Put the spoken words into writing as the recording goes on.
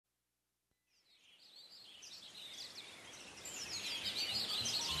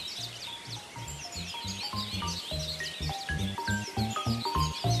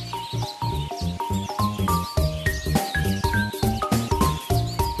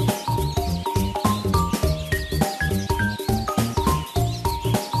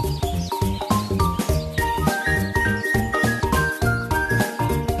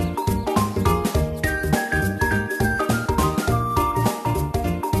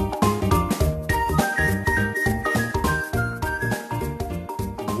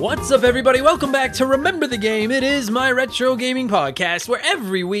What's up, everybody? Welcome back to Remember the Game. It is my retro gaming podcast where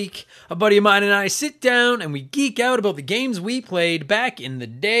every week a buddy of mine and I sit down and we geek out about the games we played back in the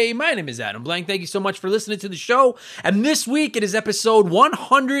day. My name is Adam Blank. Thank you so much for listening to the show. And this week it is episode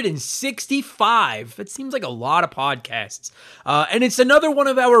 165. It seems like a lot of podcasts. And it's another one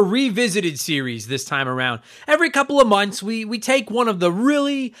of our revisited series this time around. Every couple of months we take one of the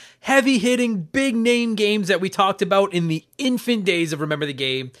really heavy-hitting, big-name games that we talked about in the infant days of Remember the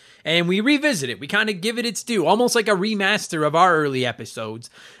Game, and we revisit it. We kind of give it its due, almost like a remaster of our early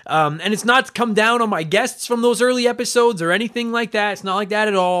episodes. And it's not to come down on my guests from those early episodes or anything like that. It's not like that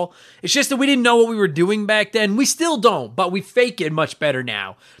at all. It's just that we didn't know what we were doing back then. We still don't, but we fake it much better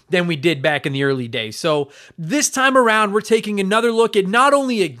now than we did back in the early days. So this time around, we're taking another look at not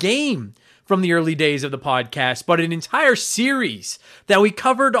only a game from the early days of the podcast, but an entire series that we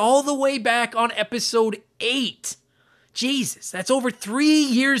covered all the way back on episode 8. Jesus, that's over 3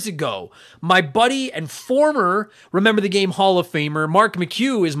 years ago. My buddy and former Remember the Game Hall of Famer, Mark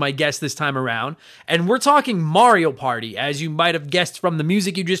McHugh, is my guest this time around, and we're talking Mario Party, as you might have guessed from the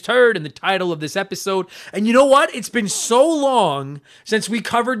music you just heard and the title of this episode. And you know what? It's been so long since we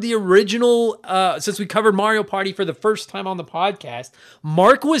covered the original, since we covered Mario Party for the first time on the podcast.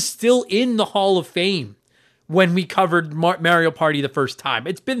 Mark was still in the Hall of Fame when we covered Mario Party the first time.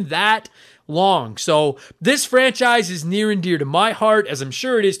 It's been that long. So this franchise is near and dear to my heart, as I'm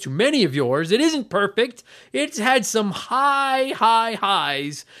sure it is to many of yours. It isn't perfect. It's had some high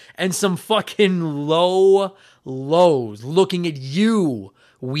highs and some fucking low lows. Looking at you,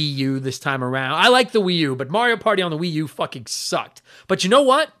 Wii U, this time around. I like the Wii U, but Mario Party on the Wii U fucking sucked. But you know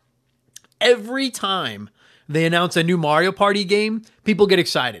what? Every time they announce a new Mario Party game, people get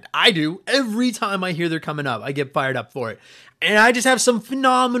excited. I do. Every time I hear they're coming up, I get fired up for it. And I just have some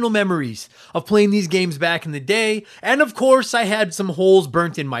phenomenal memories of playing these games back in the day. And of course, I had some holes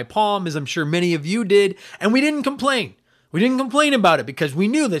burnt in my palm, as I'm sure many of you did. And we didn't complain. We didn't complain about it because we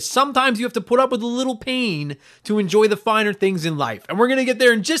knew that sometimes you have to put up with a little pain to enjoy the finer things in life. And we're going to get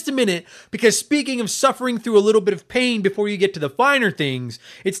there in just a minute, because speaking of suffering through a little bit of pain before you get to the finer things,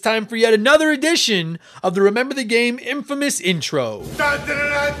 it's time for yet another edition of the Remember the Game infamous intro. Dun, dun,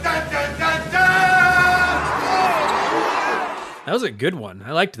 dun, dun, dun, dun, dun! That was a good one.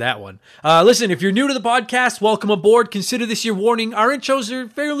 I liked that one. Listen, if you're new to the podcast, welcome aboard. Consider this your warning. Our intros are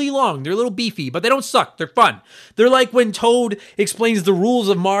fairly long. They're a little beefy, but they don't suck. They're fun. They're like when Toad explains the rules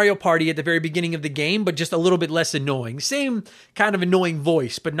of Mario Party at the very beginning of the game, but just a little bit less annoying. Same kind of annoying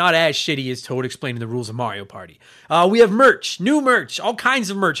voice, but not as shitty as Toad explaining the rules of Mario Party. We have merch, new merch, all kinds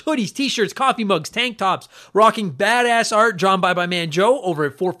of merch, hoodies, t-shirts, coffee mugs, tank tops, rocking badass art drawn by my man Joe over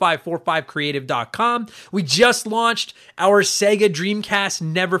at 4545creative.com. We just launched our Sega Dreamcast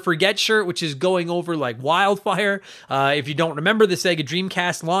Never Forget shirt, which is going over like wildfire. If you don't remember, the Sega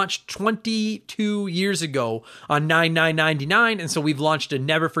Dreamcast launched 22 years ago on 9/9/99, and so we've launched a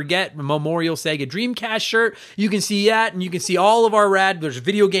Never Forget Memorial Sega Dreamcast shirt. You can see that, and you can see all of our there's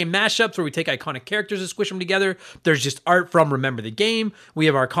video game mashups where we take iconic characters and squish them together. There's just art from Remember the Game. We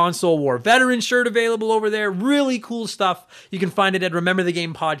have our Console War Veteran shirt available over there. Really cool stuff. You can find it at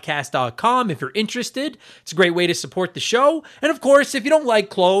rememberthegamepodcast.com if you're interested. It's a great way to support the show. And of course, if you don't like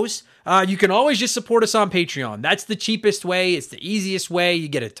clothes, you can always just support us on Patreon. That's the cheapest way. It's the easiest way. You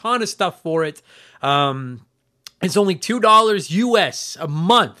get a ton of stuff for it. It's only $2 US a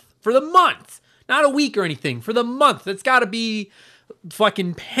month. For the month. Not a week or anything. For the month. That's got to be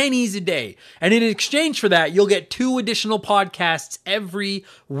fucking pennies a day. And in exchange for that, you'll get 2 additional podcasts every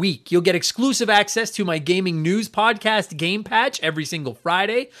week. You'll get exclusive access to my gaming news podcast, Game Patch, every single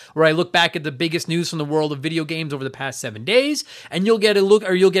Friday, where I look back at the biggest news from the world of video games over the past 7 days. And you'll get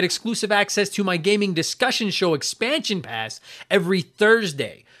you'll get exclusive access to my gaming discussion show, Expansion Pass, every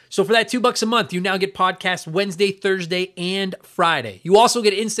Thursday. So for that $2 a month, you now get podcasts Wednesday, Thursday, and Friday. You also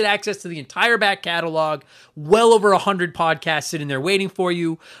get instant access to the entire back catalog. Well over 100 podcasts sitting there waiting for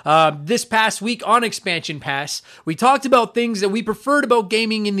you. This past week on Expansion Pass, we talked about things that we preferred about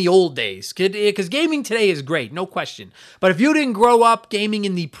gaming in the old days. Because gaming today is great, no question. But if you didn't grow up gaming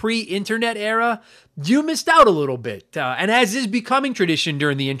in the pre-internet era, you missed out a little bit. And as is becoming tradition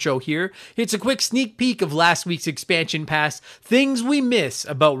during the intro here, it's a quick sneak peek of last week's Expansion Pass, things we miss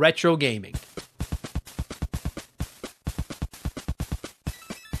about retro gaming.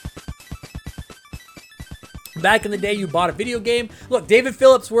 Back in the day, you bought a video game. Look, David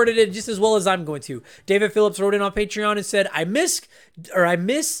Phillips worded it just as well as I'm going to. David Phillips wrote in on Patreon and said, I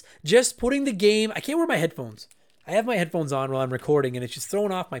miss just putting the game... I can't wear my headphones. I have my headphones on while I'm recording, and it's just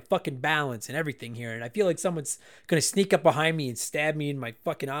throwing off my fucking balance and everything here. And I feel like someone's going to sneak up behind me and stab me in my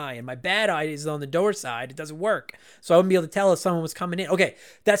fucking eye. And my bad eye is on the door side. It doesn't work. So I wouldn't be able to tell if someone was coming in. Okay,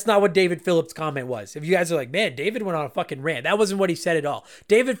 that's not what David Phillips' comment was. If you guys are like, man, David went on a fucking rant. That wasn't what he said at all.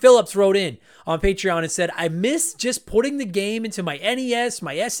 David Phillips wrote in on Patreon and said, I miss just putting the game into my NES,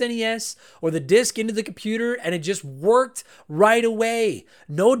 my SNES, or the disc into the computer, and it just worked right away.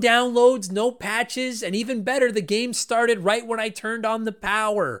 No downloads, no patches, and even better, the game started right when I turned on the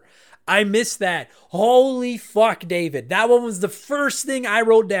power. I miss that. Holy fuck, David. That one was the first thing I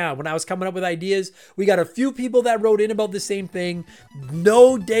wrote down when I was coming up with ideas. We got a few people that wrote in about the same thing.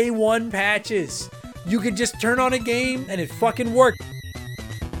 No day one patches. You could just turn on a game and it fucking worked.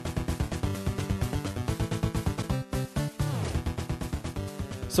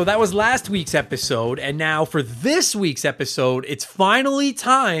 So that was last week's episode, and now for this week's episode, it's finally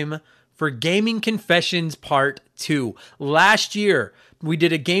time for Gaming Confessions Part 2. Last year, we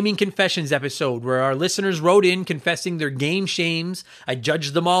did a Gaming Confessions episode where our listeners wrote in confessing their game shames. I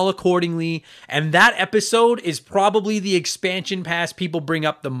judged them all accordingly, and that episode is probably the expansion pass people bring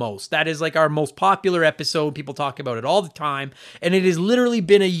up the most. That is like our most popular episode. People talk about it all the time, and it has literally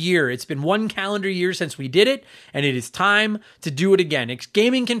been a year. It's been one calendar year since we did it, and it is time to do it again.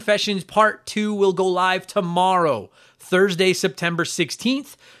 Gaming Confessions Part 2 will go live tomorrow, Thursday, September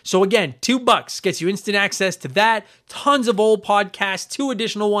 16th. So again, $2 gets you instant access to that, tons of old podcasts, 2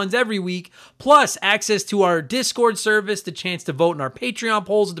 additional ones every week, plus access to our Discord service, the chance to vote in our Patreon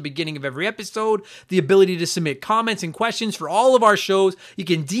polls at the beginning of every episode, the ability to submit comments and questions for all of our shows. You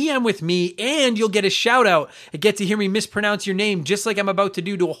can DM with me, and you'll get a shout out and get to hear me mispronounce your name, just like I'm about to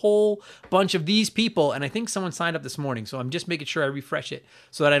do to a whole bunch of these people. And I think someone signed up this morning, so I'm just making sure I refresh it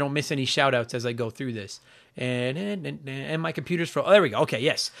so that I don't miss any shout outs as I go through this. And my computer's frozen. Oh, there we go. Okay,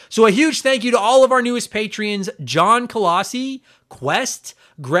 yes. So a huge thank you to all of our newest Patreons: John Colossi, Quest,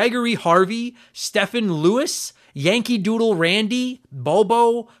 Gregory Harvey, Stephen Lewis, Yankee Doodle Randy,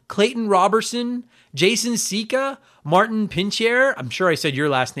 Bobo, Clayton Robertson, Jason Sika, Martin Pincher, I'm sure I said your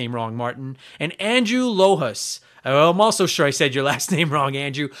last name wrong, Martin, and Andrew Lohas. I'm also sure I said your last name wrong,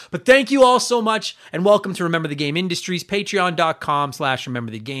 Andrew. But thank you all so much, and welcome to Remember the Game Industries,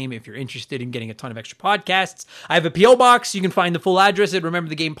 patreon.com/rememberthegame if you're interested in getting a ton of extra podcasts. I have a P.O. box. You can find the full address at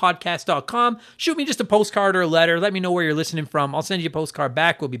rememberthegamepodcast.com. Shoot me just a postcard or a letter. Let me know where you're listening from. I'll send you a postcard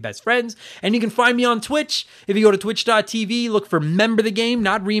back. We'll be best friends. And you can find me on Twitch. If you go to twitch.tv, look for Remember the Game,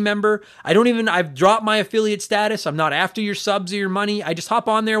 not Remember. I've dropped my affiliate status. I'm not after your subs or your money. I just hop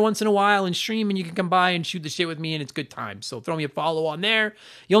on there once in a while and stream, and you can come by and shoot the shit with me, and it's good times. So throw me a follow on there.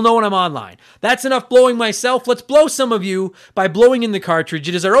 You'll know when I'm online. That's enough blowing myself. Let's blow some of you by blowing in the cartridge.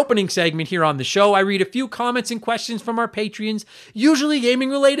 It is our opening segment here on the show. I read a few comments and questions from our Patreons, usually gaming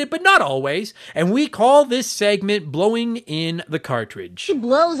related, but not always. And we call this segment Blowing in the Cartridge. He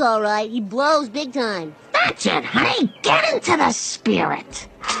blows all right. He blows big time. That's it, honey. Get into the spirit.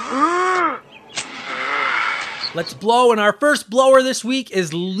 Let's blow. And our first blower this week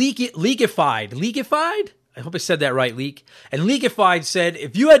is Leakified. Leakified? I hope I said that right, Leak. And Leakified said,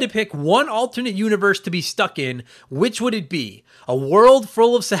 if you had to pick one alternate universe to be stuck in, which would it be? A world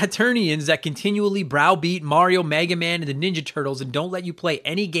full of Saturnians that continually browbeat Mario, Mega Man, and the Ninja Turtles and don't let you play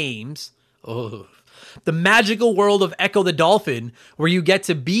any games. Oh. The magical world of Echo the Dolphin, where you get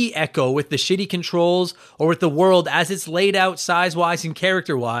to be Echo with the shitty controls, or with the world as it's laid out size-wise and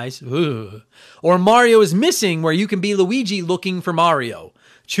character-wise. Ugh. Or Mario is Missing, where you can be Luigi looking for Mario.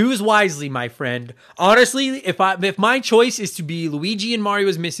 Choose wisely, my friend. Honestly, if my choice is to be Luigi and Mario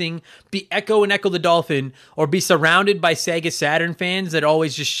is Missing, be Echo and Echo the Dolphin, or be surrounded by Sega Saturn fans that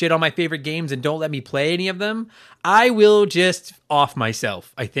always just shit on my favorite games and don't let me play any of them, I will just off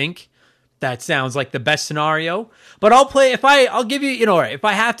myself, I think. That sounds like the best scenario. But I'll give you, if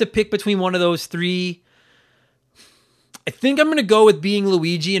I have to pick between one of those three, I think I'm going to go with being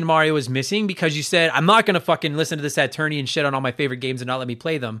Luigi and Mario is Missing, because you said I'm not going to fucking listen to the Saturnian shit on all my favorite games and not let me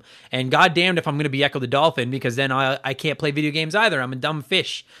play them. And goddamned if I'm going to be Echo the Dolphin, because then I can't play video games either. I'm a dumb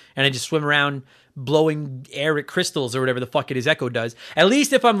fish, and I just swim around blowing air at crystals or whatever the fuck it is Echo does. At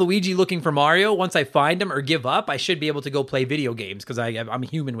least if I'm Luigi looking for Mario, once I find him or give up, I should be able to go play video games, because I'm a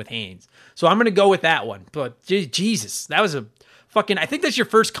human with hands. So I'm going to go with that one. But Jesus, that was a Fucking, I think that's your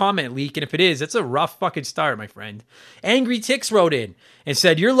first comment, Leak, and if it is, that's a rough fucking start, my friend. Angry Tix wrote in and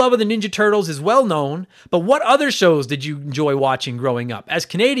said, your love of the Ninja Turtles is well known, but what other shows did you enjoy watching growing up? As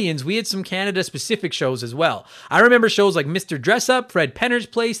Canadians, we had some Canada-specific shows as well. I remember shows like Mr. Dress-Up, Fred Penner's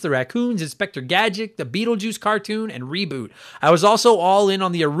Place, The Raccoons, Inspector Gadget, the Beetlejuice cartoon, and Reboot. I was also all in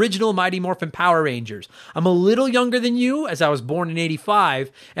on the original Mighty Morphin Power Rangers. I'm a little younger than you, as I was born in 85,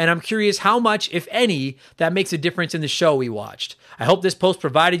 and I'm curious how much, if any, that makes a difference in the show we watched. I hope this post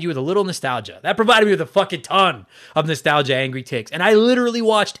provided you with a little nostalgia. That provided me with a fucking ton of nostalgia, Angry Tix. And I literally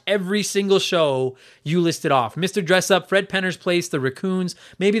watched every single show you listed off. Mr. Dress Up, Fred Penner's Place, The Raccoons,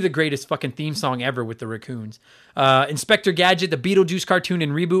 maybe the greatest fucking theme song ever with The Raccoons. Inspector Gadget, the Beetlejuice cartoon,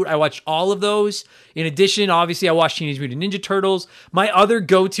 and Reboot. I watched all of those. In addition, obviously, I watched Teenage Mutant Ninja Turtles. My other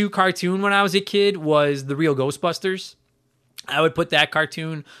go-to cartoon when I was a kid was The Real Ghostbusters. I would put that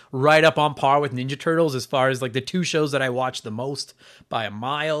cartoon right up on par with Ninja Turtles as far as like the two shows that I watched the most by a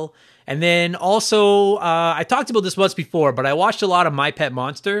mile. And then also, I talked about this once before, but I watched a lot of My Pet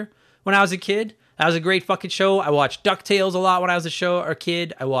Monster when I was a kid. That was a great fucking show. I watched DuckTales a lot when I was a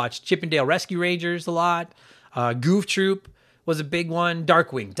kid. I watched Chip 'n Dale Rescue Rangers a lot. Goof Troop was a big one.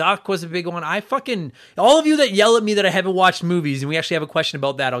 Darkwing Duck was a big one. All of you that yell at me that I haven't watched movies, and we actually have a question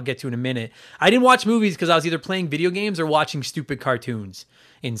about that I'll get to in a minute. I didn't watch movies because I was either playing video games or watching stupid cartoons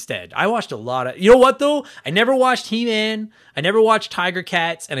instead. I watched a lot of, you know what though? I never watched He-Man, I never watched Tiger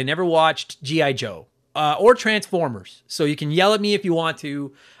Cats, and I never watched G.I. Joe. Or Transformers. So you can yell at me if you want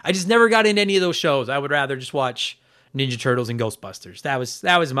to. I just never got into any of those shows. I would rather just watch Ninja Turtles and Ghostbusters.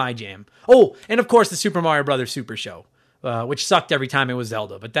 That was my jam. Oh, and of course the Super Mario Brothers Super Show. Which sucked every time it was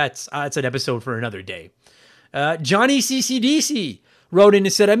Zelda, but that's an episode for another day. Johnny CCDC wrote in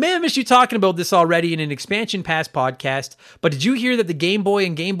and said, I may have missed you talking about this already in an Expansion Pass podcast, but did you hear that the Game Boy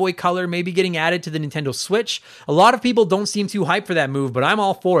and Game Boy Color may be getting added to the Nintendo Switch? A lot of people don't seem too hyped for that move, but I'm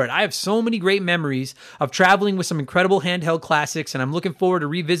all for it. I have so many great memories of traveling with some incredible handheld classics, and I'm looking forward to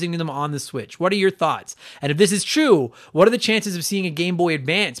revisiting them on the Switch. What are your thoughts? And if this is true, what are the chances of seeing a Game Boy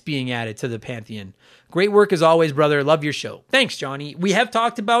Advance being added to the Pantheon? Great work as always, brother. Love your show. Thanks, Johnny. We have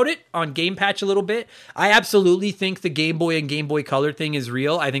talked about it on Game Patch a little bit. I absolutely think the Game Boy and Game Boy Color thing is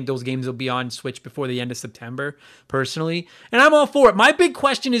real. I think those games will be on Switch before the end of September, personally. And I'm all for it. My big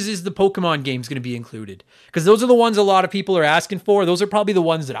question is the Pokemon games going to be included? Because those are the ones a lot of people are asking for. Those are probably the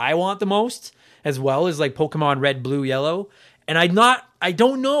ones that I want the most, as well as like Pokemon Red, Blue, Yellow. And I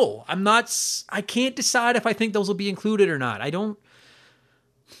don't know. I can't decide if I think those will be included or not. I don't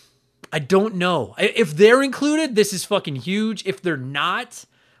know. If they're included, this is fucking huge. If they're not,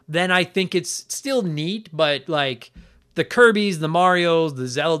 then I think it's still neat. But like the Kirby's, the Marios, the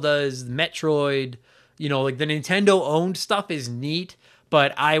Zeldas, the Metroid, like the Nintendo owned stuff is neat.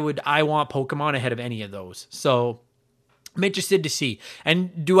 But I want Pokemon ahead of any of those. So I'm interested to see.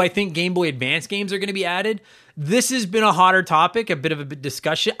 And do I think Game Boy Advance games are going to be added? This has been a hotter topic, a bit of a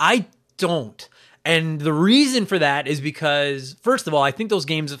discussion. I don't. And the reason for that is because, first of all, I think those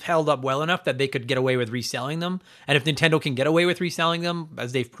games have held up well enough that they could get away with reselling them. And if Nintendo can get away with reselling them,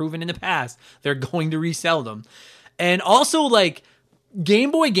 as they've proven in the past, they're going to resell them. And also, like, Game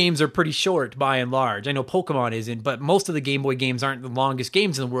Boy games are pretty short by and large. I know Pokemon isn't, but most of the Game Boy games aren't the longest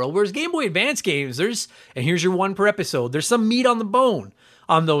games in the world. Whereas Game Boy Advance games, and here's your one per episode, there's some meat on the bone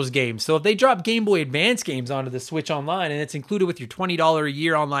on those games. So if they drop Game Boy Advance games onto the Switch Online and it's included with your $20 a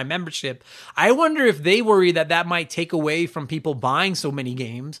year online membership, I wonder if they worry that might take away from people buying so many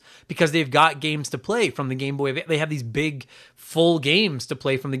games because they've got games to play from the Game Boy. They have these big full games to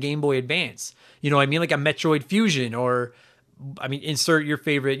play from the Game Boy Advance. You know what I mean? Like a Metroid Fusion or insert your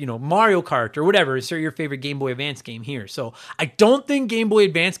favorite, Mario Kart or whatever. Insert your favorite Game Boy Advance game here. So I don't think Game Boy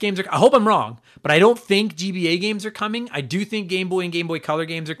Advance games I hope I'm wrong, but I don't think GBA games are coming. I do think Game Boy and Game Boy Color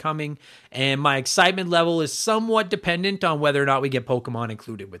games are coming, and my excitement level is somewhat dependent on whether or not we get Pokemon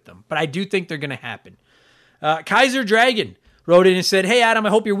included with them. But I do think they're going to happen. Kaiser Dragon wrote in and said, hey, Adam, I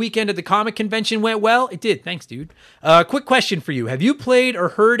hope your weekend at the comic convention went well. It did. Thanks, dude. Quick question for you. Have you played or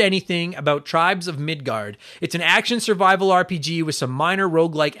heard anything about Tribes of Midgard? It's an action survival RPG with some minor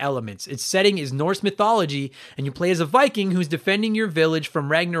roguelike elements. Its setting is Norse mythology, and you play as a Viking who's defending your village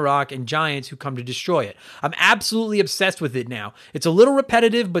from Ragnarok and giants who come to destroy it. I'm absolutely obsessed with it now. It's a little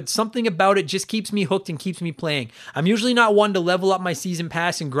repetitive, but something about it just keeps me hooked and keeps me playing. I'm usually not one to level up my season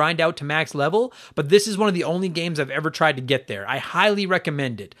pass and grind out to max level, but this is one of the only games I've ever tried to get there. I highly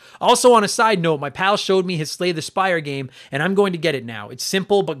recommend it. Also, on a side note, my pal showed me his Slay the Spire game, and I'm going to get it now. It's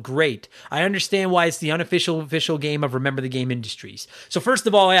simple but great. I understand why it's the unofficial official game of Remember the Game Industries. So first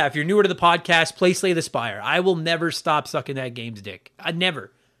of all, if you're newer to the podcast, play Slay the Spire. I will never stop sucking that game's dick. I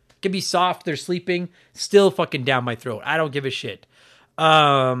never. Could be soft, they're sleeping, still fucking down my throat. I don't give a shit.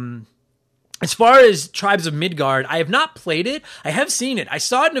 As far as Tribes of Midgard, I have not played it. I have seen it. I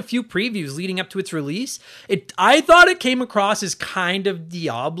saw it in a few previews leading up to its release. I thought it came across as kind of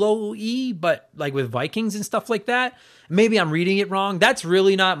Diablo-y, but like with Vikings and stuff like that. Maybe I'm reading it wrong. That's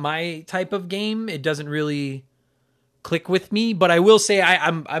really not my type of game. It doesn't really click with me, but I will say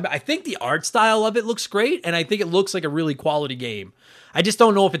I think the art style of it looks great, and I think it looks like a really quality game. I just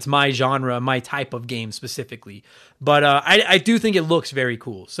don't know if it's my genre, my type of game specifically, but I do think it looks very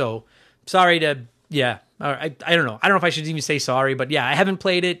cool. So sorry to, yeah, I don't know. I don't know if I should even say sorry, but yeah, I haven't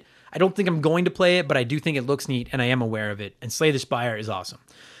played it. I don't think I'm going to play it, but I do think it looks neat, and I am aware of it. And Slay the Spire is awesome.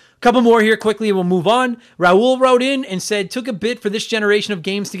 Couple more here quickly and we'll move on. Raul wrote in and said, took a bit for this generation of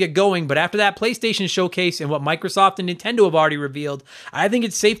games to get going, but after that PlayStation showcase and what Microsoft and Nintendo have already revealed, I think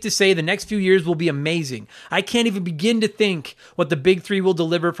it's safe to say the next few years will be amazing. I can't even begin to think what the big three will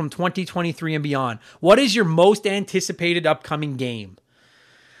deliver from 2023 and beyond. What is your most anticipated upcoming game?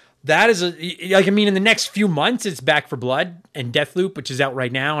 That is in the next few months, it's Back 4 Blood and Deathloop, which is out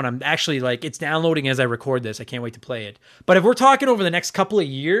right now. And I'm actually it's downloading as I record this. I can't wait to play it. But if we're talking over the next couple of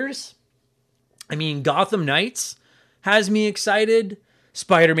years, Gotham Knights has me excited.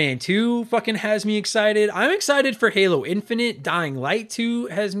 Spider-Man 2 fucking has me excited. I'm excited for Halo Infinite. Dying Light 2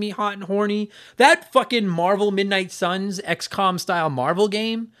 has me hot and horny. That fucking Marvel Midnight Suns XCOM style Marvel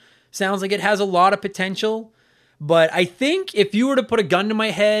game sounds like it has a lot of potential. But I think if you were to put a gun to my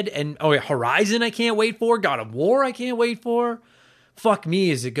head and, Horizon I can't wait for, God of War I can't wait for, fuck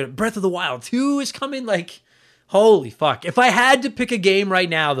me, is it good? Breath of the Wild 2 is coming, holy fuck. If I had to pick a game right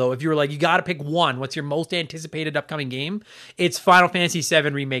now, though, if you were you gotta pick one, what's your most anticipated upcoming game? It's Final Fantasy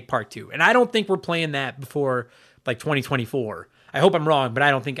VII Remake Part 2. And I don't think we're playing that before, 2024. I hope I'm wrong, but I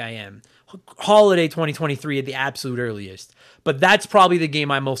don't think I am. Holiday 2023 at the absolute earliest. But that's probably the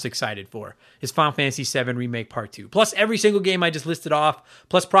game I'm most excited for, is Final Fantasy VII Remake Part 2. Plus every single game I just listed off,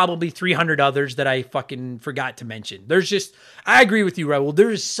 plus probably 300 others that I fucking forgot to mention. I agree with you, Raul.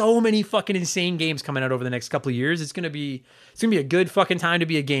 There's so many fucking insane games coming out over the next couple of years. It's gonna be a good fucking time to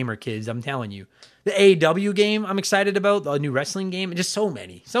be a gamer, kids. I'm telling you. The AEW game I'm excited about, the new wrestling game, just so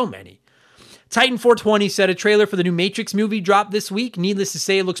many. Titan 420 said a trailer for the new Matrix movie dropped this week. Needless to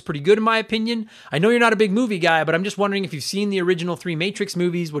say, it looks pretty good in my opinion. I know you're not a big movie guy, but I'm just wondering if you've seen the original 3 Matrix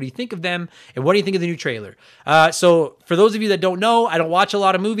movies. What do you think of them? And what do you think of the new trailer? So for those of you that don't know, I don't watch a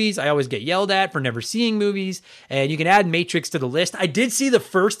lot of movies. I always get yelled at for never seeing movies. And you can add Matrix to the list. I did see the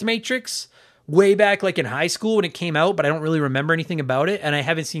first Matrix way back in high school when it came out, but I don't really remember anything about it. And I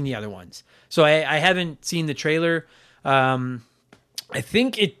haven't seen the other ones. So I haven't seen the trailer. I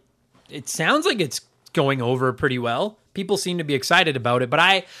think it sounds like it's going over pretty well. People seem to be excited about it, but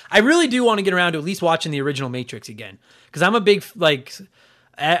I really do want to get around to at least watching the original Matrix again, because I'm a big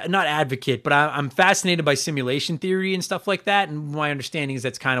not advocate, but I'm fascinated by simulation theory and stuff like that. And my understanding is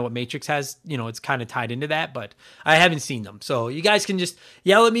that's kind of what Matrix has. It's kind of tied into that, but I haven't seen them. So you guys can just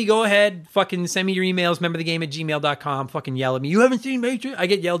yell at me. Go ahead, fucking send me your emails. rememberthegame@gmail.com. Fucking yell at me. You haven't seen Matrix? I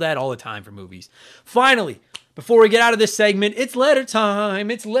get yelled at all the time for movies. Finally, before we get out of this segment, it's letter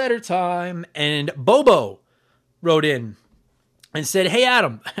time. And Bobo wrote in and said, hey,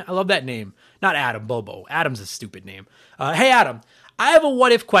 Adam. I love that name. Not Adam, Bobo. Adam's a stupid name. Hey, Adam. I have a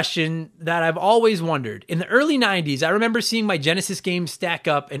what-if question that I've always wondered. In the early 90s, I remember seeing my Genesis games stack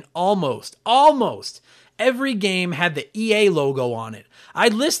up, and almost every game had the EA logo on it.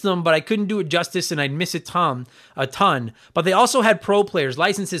 I'd list them, but I couldn't do it justice, and I'd miss a ton. But they also had pro players,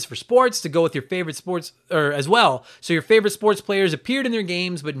 licenses for sports to go with your favorite sports as well. So your favorite sports players appeared in their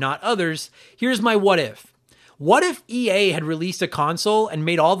games, but not others. Here's my what if. What if EA had released a console and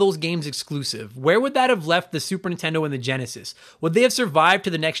made all those games exclusive? Where would that have left the Super Nintendo and the Genesis? Would they have survived to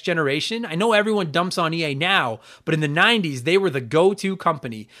the next generation? I know everyone dumps on EA now, but in the 90s, they were the go-to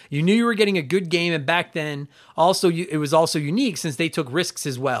company. You knew you were getting a good game, and back then, it was also unique since they took risks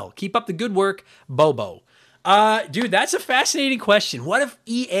as well. Keep up the good work, Bobo. Dude, that's a fascinating question. What if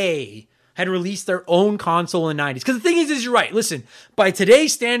EA had released their own console in the 90s? Because the thing is you're right. Listen, by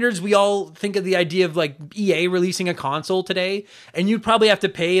today's standards, we all think of the idea of EA releasing a console today, and you'd probably have to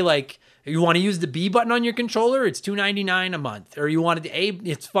pay you want to use the B button on your controller, it's $2.99 a month. Or you wanted the A,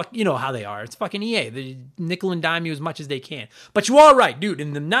 it's you know how they are. It's fucking EA. They nickel and dime you as much as they can. But you are right, dude.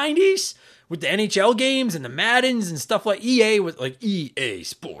 In the 90s, with the NHL games and the Maddens and stuff EA was EA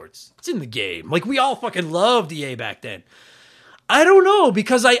Sports. It's in the game. We all fucking loved EA back then. I don't know,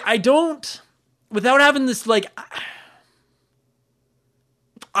 because I don't, without having this, I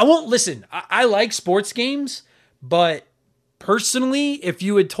won't listen. I like sports games, but personally, if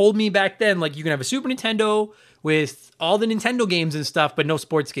you had told me back then, like, you can have a Super Nintendo with all the Nintendo games and stuff, but no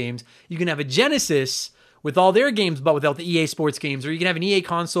sports games. You can have a Genesis with all their games, but without the EA sports games, or you can have an EA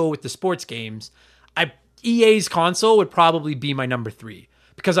console with the sports games. EA's console would probably be my number 3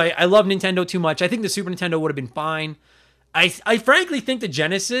 because I love Nintendo too much. I think the Super Nintendo would have been fine. I frankly think the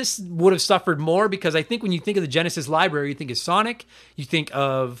Genesis would have suffered more because I think when you think of the Genesis library, you think of Sonic, you think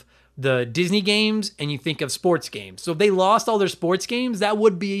of the Disney games, and you think of sports games. So if they lost all their sports games, that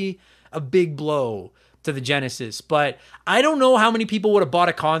would be a big blow to the Genesis. But I don't know how many people would have bought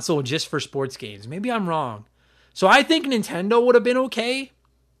a console just for sports games. Maybe I'm wrong. So I think Nintendo would have been okay.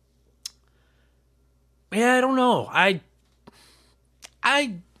 Yeah, I don't know. I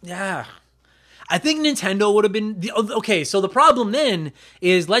think Nintendo would have been okay. So the problem then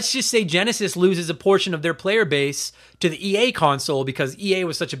is, let's just say Genesis loses a portion of their player base to the EA console because EA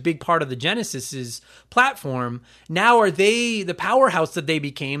was such a big part of the Genesis's platform. Now are they the powerhouse that they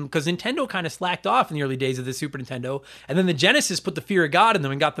became? Because Nintendo kind of slacked off in the early days of the Super Nintendo, and then the Genesis put the fear of God in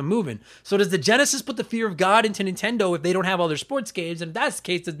them and got them moving. So does the Genesis put the fear of God into Nintendo if they don't have all their sports games? And if that's the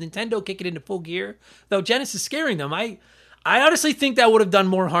case, does Nintendo kick it into full gear without Genesis scaring them? I honestly think that would have done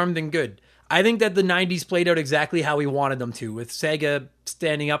more harm than good. I think that the 90s played out exactly how we wanted them to, with Sega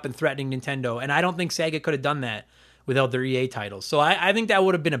standing up and threatening Nintendo. And I don't think Sega could have done that without their EA titles. So I think that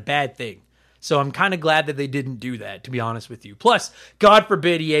would have been a bad thing. So I'm kind of glad that they didn't do that, to be honest with you. Plus, God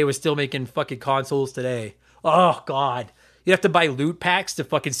forbid EA was still making fucking consoles today. Oh, God. You'd have to buy loot packs to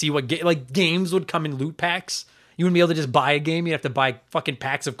fucking see what games would come in loot packs. You wouldn't be able to just buy a game. You'd have to buy fucking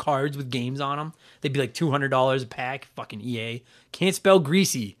packs of cards with games on them. They'd be like $200 a pack. Fucking EA. Can't spell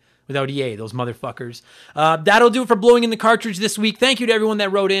greasy without EA, those motherfuckers. That'll do it for blowing in the cartridge this week. Thank you to everyone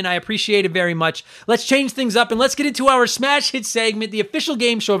that wrote in. I appreciate it very much. Let's change things up and let's get into our Smash Hit segment, the official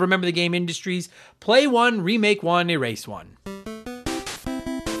game show of Remember the Game Industries. Play one, remake one, erase one.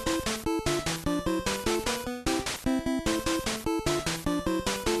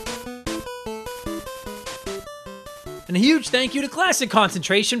 And a huge thank you to Classic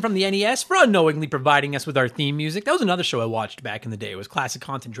Concentration from the NES for unknowingly providing us with our theme music. That was another show I watched back in the day. It was Classic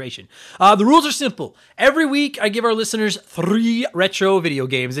Concentration. The rules are simple. Every week, I give our listeners 3 retro video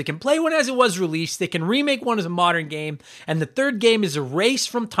games. They can play one as it was released. They can remake one as a modern game. And the third game is erased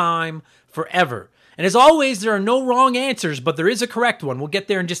from time forever. And as always, there are no wrong answers, but there is a correct one. We'll get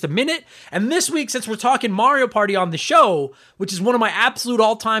there in just a minute. And this week, since we're talking Mario Party on the show, which is one of my absolute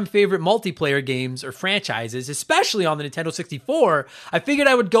all-time favorite multiplayer games or franchises, especially on the Nintendo 64, I figured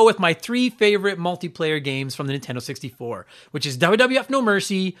I would go with my 3 favorite multiplayer games from the Nintendo 64, which is WWF No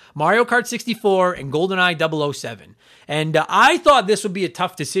Mercy, Mario Kart 64, and GoldenEye 007. And I thought this would be a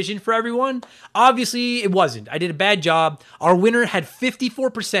tough decision for everyone. Obviously, it wasn't. I did a bad job. Our winner had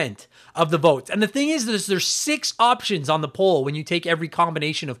 54% of the votes. And the thing is, there's 6 options on the poll when you take every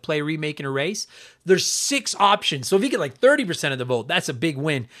combination of play, remake, and erase. There's 6 options. So if you get like 30% of the vote, that's a big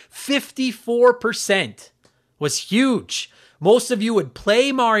win. 54% was huge. Most of you would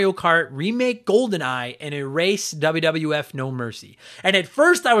play Mario Kart, remake GoldenEye, and erase WWF No Mercy. And at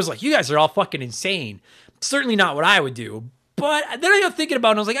first I was like, you guys are all fucking insane. Certainly not what I would do. But then I got thinking about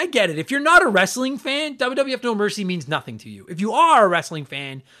it and I was like, I get it. If you're not a wrestling fan, WWF No Mercy means nothing to you. If you are a wrestling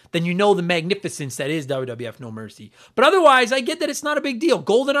fan, then you know the magnificence that is WWF No Mercy. But otherwise, I get that it's not a big deal.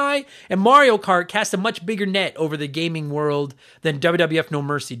 GoldenEye and Mario Kart cast a much bigger net over the gaming world than WWF No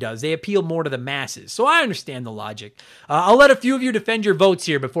Mercy does. They appeal more to the masses. So I understand the logic. I'll let a few of you defend your votes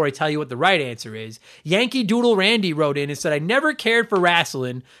here before I tell you what the right answer is. Yankee Doodle Randy wrote in and said, I never cared for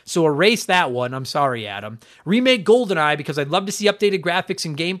wrestling, so erase that one. I'm sorry, Adam. Remake GoldenEye because I'd love to see updated graphics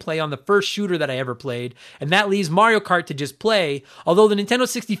and gameplay on the first shooter that I ever played, and that leaves Mario Kart to just play, although the Nintendo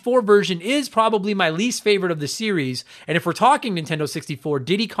 64 version is probably my least favorite of the series, and if we're talking Nintendo 64,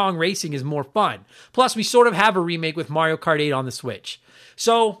 Diddy Kong Racing is more fun. Plus, we sort of have a remake with Mario Kart 8 on the Switch.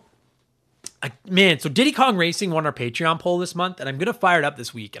 So Diddy Kong Racing won our Patreon poll this month, and I'm going to fire it up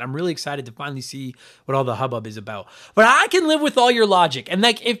this week, and I'm really excited to finally see what all the hubbub is about. But I can live with all your logic, and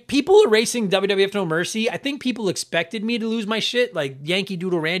like, if people are racing WWF No Mercy, I think people expected me to lose my shit, like Yankee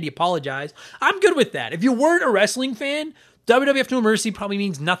Doodle Randy apologized. I'm good with that. If you weren't a wrestling fan, WWF No Mercy probably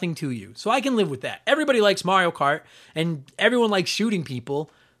means nothing to you, so I can live with that. Everybody likes Mario Kart, and everyone likes shooting people.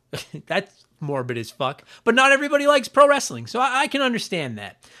 That's morbid as fuck, but not everybody likes pro wrestling, so I can understand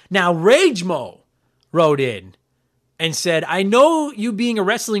that. Now, Rage Mo wrote in and said, I know you being a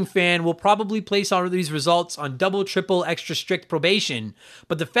wrestling fan will probably place all of these results on double, triple, extra strict probation,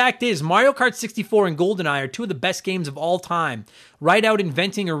 but the fact is Mario Kart 64 and GoldenEye are two of the best games of all time, right out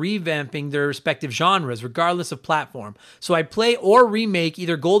inventing or revamping their respective genres, regardless of platform. So I play or remake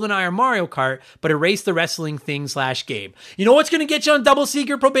either GoldenEye or Mario Kart, but erase the wrestling thing/game. You know what's going to get you on double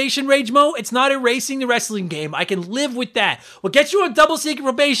secret probation, Rage Mo? It's not erasing the wrestling game. I can live with that. What gets you on double secret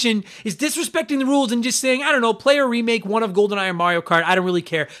probation is disrespecting the rules and just saying, I don't know, play or remake one of GoldenEye or Mario Kart. I don't really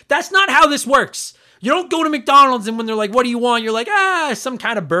care. That's not how this works. You don't go to McDonald's and when they're like, what do you want? You're like, some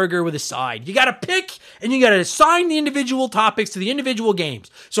kind of burger with a side. You got to pick and you got to assign the individual topics to the individual games.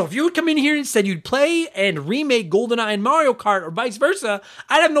 So if you would come in here and said you'd play and remake GoldenEye and Mario Kart or vice versa,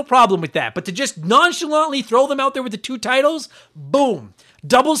 I'd have no problem with that. But to just nonchalantly throw them out there with the two titles, boom,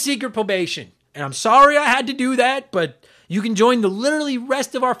 double secret probation. And I'm sorry I had to do that, but you can join the literally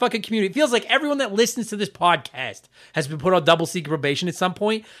rest of our fucking community. It feels like everyone that listens to this podcast has been put on double secret probation at some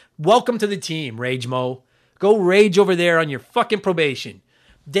point. Welcome to the team, Rage Mo. Go rage over there on your fucking probation.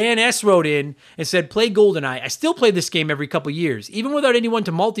 Dan S. wrote in and said, play GoldenEye. I still play this game every couple years. Even without anyone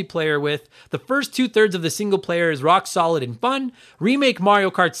to multiplayer with, the first 2/3 of the single player is rock solid and fun. Remake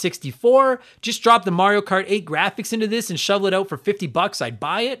Mario Kart 64. Just drop the Mario Kart 8 graphics into this and shovel it out for $50. I'd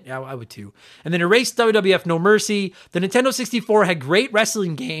buy it. Yeah, I would too. And then erase WWF No Mercy. The Nintendo 64 had great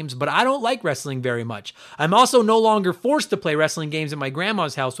wrestling games, but I don't like wrestling very much. I'm also no longer forced to play wrestling games at my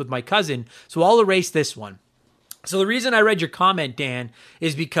grandma's house with my cousin, so I'll erase this one. So the reason I read your comment, Dan,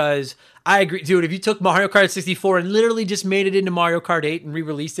 is because I agree. Dude, if you took Mario Kart 64 and literally just made it into Mario Kart 8 and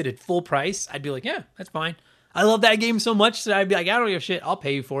re-released it at full price, I'd be like, yeah, that's fine. I love that game so much that I'd be like, I don't give a shit. I'll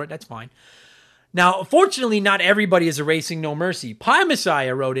pay you for it. That's fine. Now, fortunately, not everybody is erasing No Mercy. Pie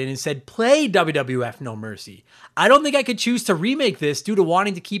Messiah wrote in and said, play WWF No Mercy. I don't think I could choose to remake this due to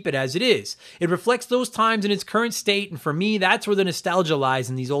wanting to keep it as it is. It reflects those times in its current state, and for me, that's where the nostalgia lies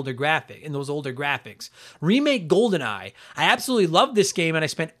in those older graphics. Remake GoldenEye. I absolutely love this game, and I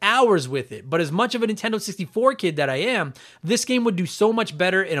spent hours with it, but as much of a Nintendo 64 kid that I am, this game would do so much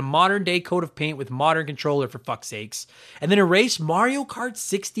better in a modern-day coat of paint with modern controller, for fuck's sakes. And then erase Mario Kart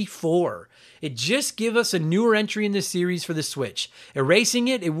 64. It just give us a newer entry in the series for the Switch. Erasing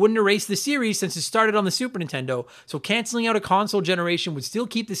it, it wouldn't erase the series since it started on the Super Nintendo, so canceling out a console generation would still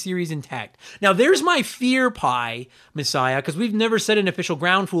keep the series intact. Now, there's my fear, Pie Messiah, because we've never said an official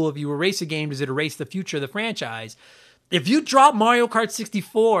ground rule. If you erase a game, does it erase the future of the franchise? If you drop Mario Kart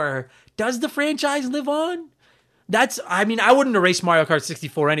 64, does the franchise live on? I wouldn't erase Mario Kart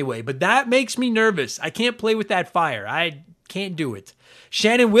 64 anyway, but that makes me nervous. I can't play with that fire. I can't do it.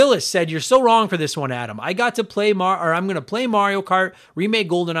 Shannon Willis said, you're so wrong for this one, Adam. I got to play I'm going to play Mario Kart, remake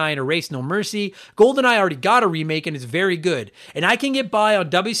GoldenEye, and erase No Mercy. GoldenEye already got a remake, and it's very good. And I can get by on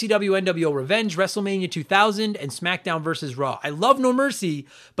WCW NWO Revenge, WrestleMania 2000, and SmackDown vs. Raw. I love No Mercy,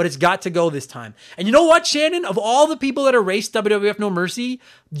 but it's got to go this time. And you know what, Shannon? Of all the people that erased WWF No Mercy,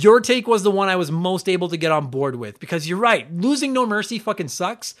 your take was the one I was most able to get on board with. Because you're right, losing No Mercy fucking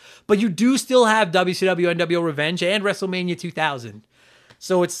sucks, but you do still have WCW NWO Revenge and WrestleMania 2000.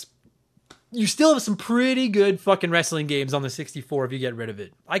 So you still have some pretty good fucking wrestling games on the 64 if you get rid of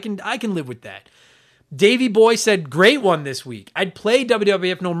it. I can live with that. Davey Boy said, great one this week. I'd play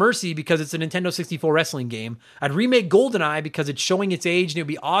WWF No Mercy because it's a Nintendo 64 wrestling game. I'd remake GoldenEye because it's showing its age and it would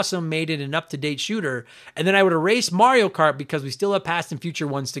be awesome made it an up-to-date shooter. And then I would erase Mario Kart because we still have past and future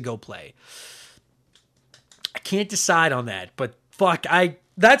ones to go play. I can't decide on that, but fuck, I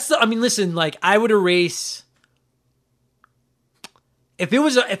would erase...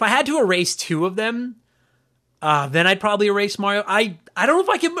 If I had to erase two of them, then I'd probably erase Mario. I don't know if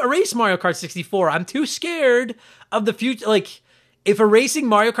I can erase Mario Kart 64. I'm too scared of the future. Like, if erasing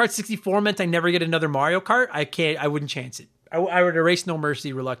Mario Kart 64 meant I never get another Mario Kart, I wouldn't chance it. I would erase No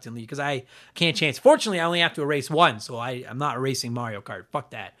Mercy reluctantly because I can't chance. Fortunately, I only have to erase one, so I'm not erasing Mario Kart.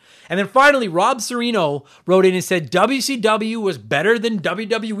 Fuck that. And then finally, Rob Serino wrote in and said, WCW was better than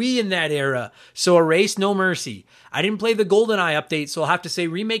WWE in that era, so erase No Mercy. I didn't play the GoldenEye update, so I'll have to say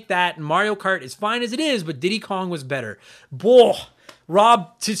remake that, and Mario Kart is fine as it is, but Diddy Kong was better. Boy,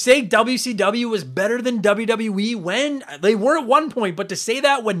 Rob, to say WCW was better than WWE when they were at one point, but to say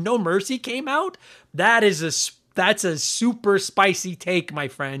that when No Mercy came out, that's a super spicy take, my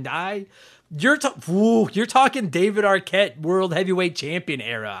friend. You're talking David Arquette World Heavyweight Champion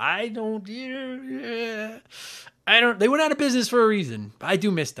era. They went out of business for a reason. I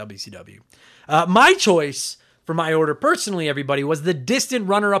do miss WCW. My choice for my order personally, everybody, was the distant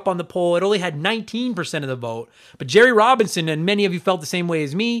runner-up on the poll. It only had 19% of the vote. But Jerry Robinson, and many of you felt the same way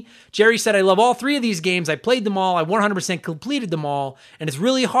as me, Jerry said, I love all 3 of these games. I played them all. I 100% completed them all. And it's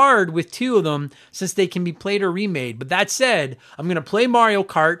really hard with 2 of them since they can be played or remade. But that said, I'm going to play Mario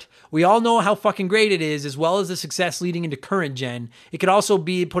Kart. We all know how fucking great it is, as well as the success leading into current gen. It could also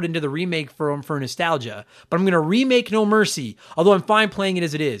be put into the remake for nostalgia. But I'm going to remake No Mercy, although I'm fine playing it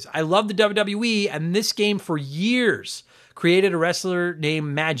as it is. I love the WWE, and this game for years created a wrestler named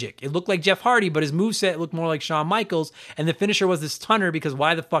Magic. It looked like Jeff Hardy, but his moveset looked more like Shawn Michaels, and the finisher was this Stunner, because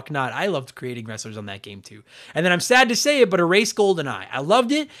why the fuck not? I loved creating wrestlers on that game too. And then I'm sad to say it, but Erase GoldenEye. I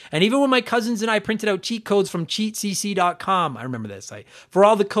loved it, and even when my cousins and I printed out cheat codes from cheatcc.com, I remember that site, for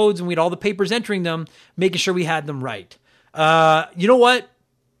all the codes, and we had all the papers entering them, making sure we had them right. You know what?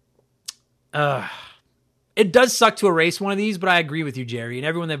 It does suck to erase one of these, but I agree with you, Jerry, and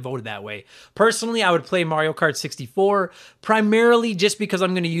everyone that voted that way. Personally, I would play Mario Kart 64, primarily just because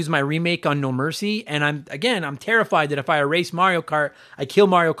I'm going to use my remake on No Mercy, and I'm terrified that if I erase Mario Kart, I kill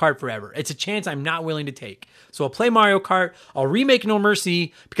Mario Kart forever. It's a chance I'm not willing to take. So I'll play Mario Kart, I'll remake No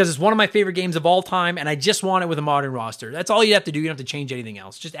Mercy, because it's one of my favorite games of all time, and I just want it with a modern roster. That's all you have to do. You don't have to change anything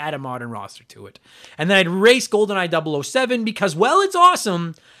else. Just add a modern roster to it. And then I'd erase GoldenEye 007, because, well, it's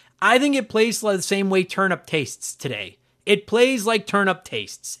awesome. I think it plays like the same way Turnip tastes today. It plays like Turnip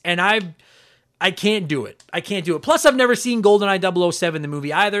tastes, and I can't do it. I can't do it. Plus, I've never seen GoldenEye 007, the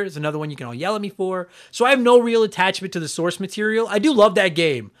movie, either. It's another one you can all yell at me for. So I have no real attachment to the source material. I do love that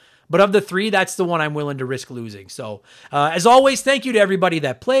game, but of the 3, that's the one I'm willing to risk losing. So, as always, thank you to everybody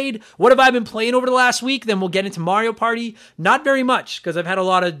that played. What have I been playing over the last week? Then we'll get into Mario Party. Not very much, because I've had a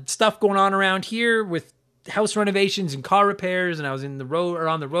lot of stuff going on around here with house renovations and car repairs, and I was on the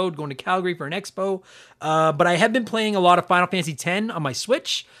road going to Calgary for an expo. But I have been playing a lot of Final Fantasy X on my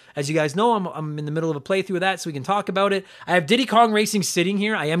Switch. As you guys know, I'm in the middle of a playthrough of that, so we can talk about it. I have Diddy Kong Racing sitting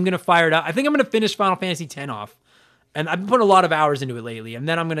here. I am going to fire it up. I think I'm going to finish Final Fantasy X off. And I've been putting a lot of hours into it lately, and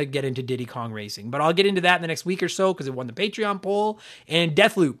then I'm going to get into Diddy Kong Racing. But I'll get into that in the next week or so, because it won the Patreon poll. And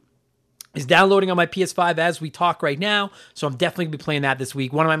Deathloop is downloading on my PS5 as we talk right now, so I'm definitely going to be playing that this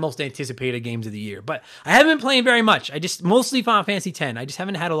week. One of my most anticipated games of the year. But I haven't been playing very much. Mostly Final Fantasy X. I just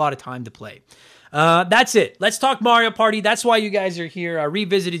haven't had a lot of time to play. That's it. Let's talk Mario Party. That's why you guys are here, our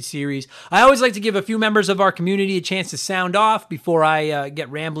revisited series. I always like to give a few members of our community a chance to sound off before I get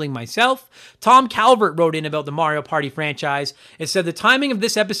rambling myself. Tom Calvert wrote in about the Mario Party franchise and said, the timing of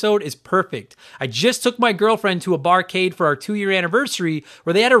this episode is perfect. I just took my girlfriend to a barcade for our 2-year anniversary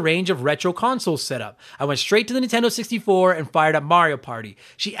where they had a range of retro consoles set up. I went straight to the Nintendo 64 and fired up Mario Party.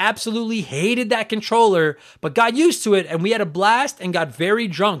 She absolutely hated that controller, but got used to it, and we had a blast and got very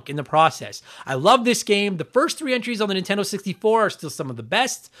drunk in the process. I love this game. The first 3 entries on the Nintendo 64 are still some of the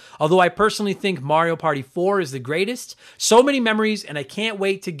best, although I personally think Mario Party 4 is the greatest. So many memories, and I can't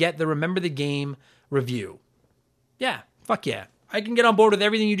wait to get the Remember the Game review. Yeah, fuck yeah. I can get on board with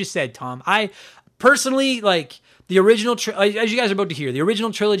everything you just said, Tom. I personally, like, the original, as you guys are about to hear, the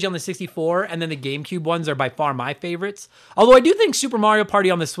original trilogy on the 64 and then the GameCube ones are by far my favorites. Although I do think Super Mario Party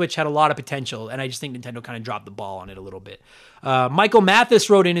on the Switch had a lot of potential, and I just think Nintendo kind of dropped the ball on it a little bit. Michael Mathis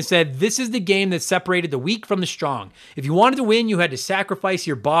wrote in and said, this is the game that separated the weak from the strong. If you wanted to win, you had to sacrifice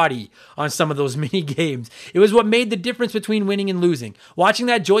your body on some of those mini games. It was what made the difference between winning and losing. Watching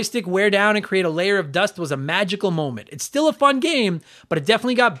that joystick wear down and create a layer of dust was a magical moment. It's still a fun game, but it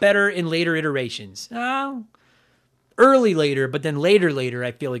definitely got better in later iterations. Early later, but then later,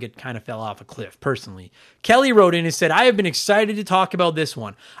 I feel like it kind of fell off a cliff, personally. Kelly wrote in and said, I have been excited to talk about this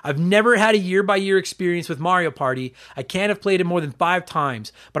one. I've never had a year-by-year experience with Mario Party. I can't have played it more than 5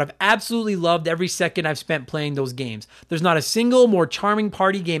 times, but I've absolutely loved every second I've spent playing those games. There's not a single more charming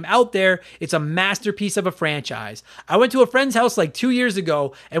party game out there. It's a masterpiece of a franchise. I went to a friend's house like 2 years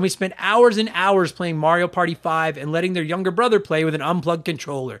ago, and we spent hours and hours playing Mario Party 5 and letting their younger brother play with an unplugged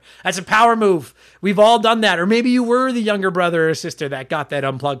controller. That's a power move. We've all done that, or maybe you were the younger brother or sister that got that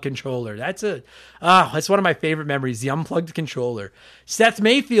unplugged controller. That's one of my favorite memories, the unplugged controller. Seth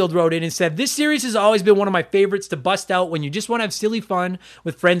Mayfield wrote in and said, this series has always been one of my favorites to bust out when you just want to have silly fun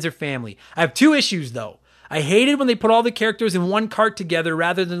with friends or family. I have 2 issues though. I hated when they put all the characters in one cart together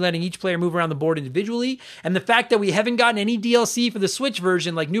rather than letting each player move around the board individually, and the fact that we haven't gotten any DLC for the Switch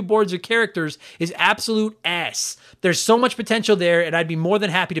version like new boards or characters is absolute ass. There's so much potential there, and I'd be more than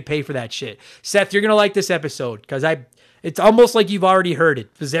happy to pay for that shit. Seth, you're going to like this episode, because It's almost like you've already heard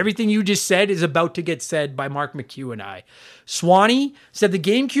it, because everything you just said is about to get said by Mark McHugh and I. Swanee said the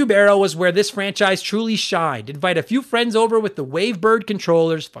GameCube era was where this franchise truly shined. Invite a few friends over with the Wavebird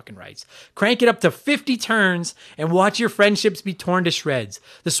controllers, fucking rights. Crank it up to 50 turns and watch your friendships be torn to shreds.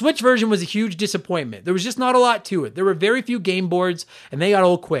 The Switch version was a huge disappointment. There was just not a lot to it. There were very few game boards, and they got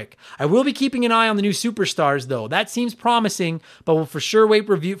old quick. I will be keeping an eye on the new Superstars, though. That seems promising, but we'll for sure wait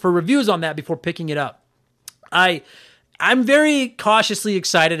for reviews on that before picking it up. I'm very cautiously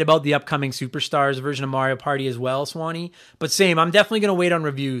excited about the upcoming Superstars version of Mario Party as well, Swanee. But same, I'm definitely going to wait on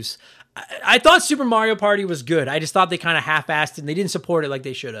reviews. I thought Super Mario Party was good. I just thought they kind of half-assed it and they didn't support it like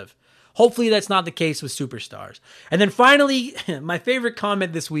they should have. Hopefully that's not the case with Superstars. And then finally, my favorite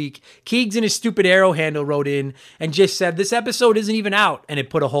comment this week, Keegs in his stupid arrow handle wrote in and just said, this episode isn't even out, and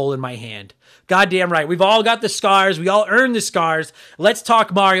it put a hole in my hand. Goddamn right. We've all got the scars. We all earned the scars. Let's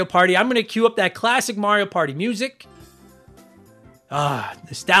talk Mario Party. I'm going to cue up that classic Mario Party music.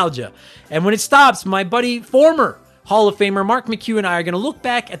 Nostalgia. And when it stops, my buddy, former Hall of Famer Mark McHugh and I are going to look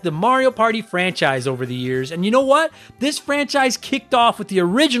back at the Mario Party franchise over the years. And you know what? This franchise kicked off with the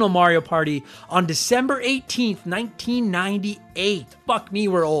original Mario Party on December 18th, 1998. Fuck me,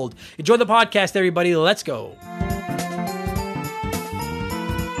 we're old. Enjoy the podcast, everybody. Let's go.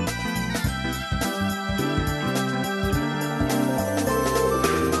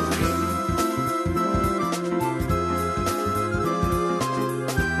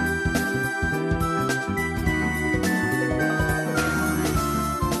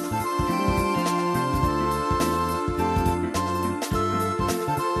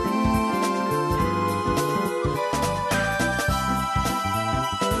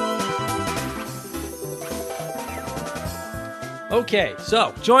 Okay,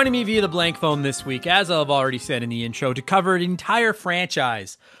 so joining me via the blank phone this week, as I've already said in the intro, to cover an entire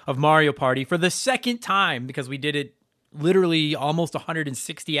franchise of Mario Party for the second time, because we did it literally almost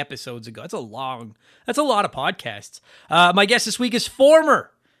 160 episodes ago. That's a lot of podcasts. My guest this week is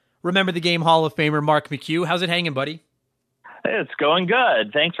former Remember the Game Hall of Famer Mark McHugh. How's it hanging, buddy? It's going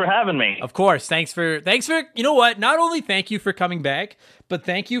good. Thanks for having me. Of course. Thanks for, you know what? Not only thank you for coming back, but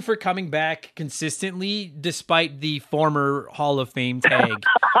thank you for coming back consistently despite the former Hall of Fame tag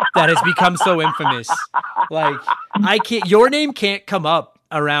that has become so infamous. Like, your name can't come up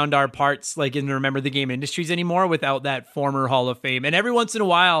around our parts, like in the Remember the Game industries anymore, without that former Hall of Fame. And every once in a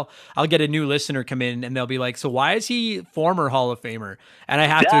while, I'll get a new listener come in and they'll be like, so why is he former Hall of Famer? And I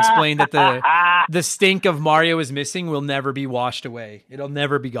have to explain that the stink of Mario is Missing will never be washed away. It'll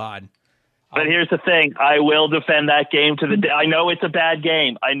never be gone. But here's the thing. I will defend that game to the day. I know it's a bad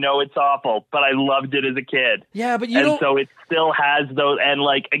game. I know it's awful, but I loved it as a kid. Yeah, but so it still has those, and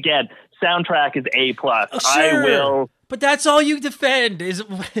like, again, soundtrack is A+. Sure. I will. But that's all you defend. Is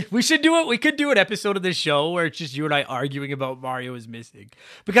we should do it. We could do an episode of this show where it's just you and I arguing about Mario is Missing,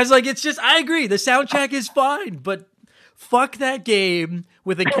 because like it's just, I agree, the soundtrack is fine, but fuck that game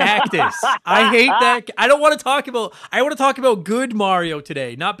with a cactus. I hate that. I want to talk about good Mario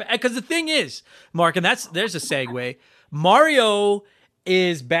today, not because the thing is, Mark, and there's a segue. Mario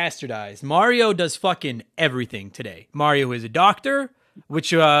is bastardized. Mario does fucking everything today. Mario is a doctor,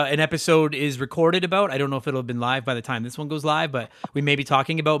 which an episode is recorded about. I don't know if it'll have been live by the time this one goes live, but we may be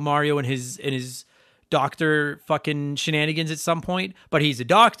talking about Mario and his doctor fucking shenanigans at some point. But he's a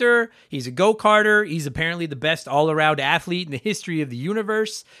doctor, he's a go-karter, he's apparently the best all-around athlete in the history of the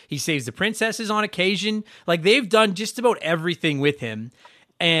universe. He saves the princesses on occasion. Like, they've done just about everything with him.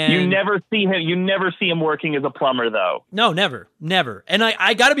 And you never see him working as a plumber, though. No, never. And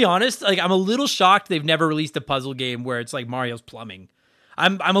I gotta be honest, like, I'm a little shocked they've never released a puzzle game where it's like Mario's plumbing.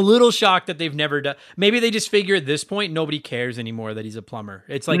 I'm a little shocked that they've never done. Maybe they just figure at this point nobody cares anymore that he's a plumber.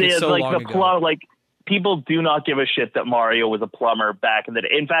 It's like it's so like long ago. Like, people do not give a shit that Mario was a plumber back in the day.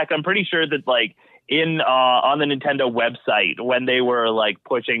 In fact, I'm pretty sure that like on the Nintendo website when they were like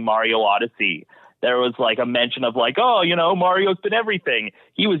pushing Mario Odyssey, there was like a mention of like, oh, you know, Mario's been everything.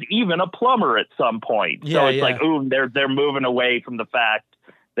 He was even a plumber at some point. So it's like, ooh, they're moving away from the fact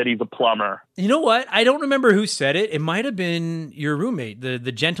that he's a plumber. You know what? I don't remember who said it. It might have been your roommate,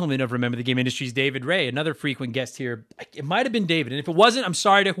 the gentleman of Remember the Game Industries, David Ray, another frequent guest here. It might have been David. And if it wasn't, I'm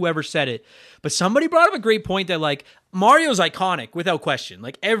sorry to whoever said it. But somebody brought up a great point that, like, Mario's iconic without question.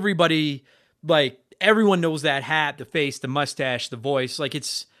 Like, everybody, like, everyone knows that hat, the face, the mustache, the voice. Like,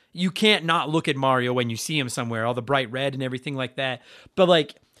 it's, you can't not look at Mario when you see him somewhere, all the bright red and everything like that. But,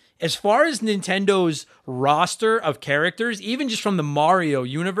 like, as far as Nintendo's roster of characters, even just from the Mario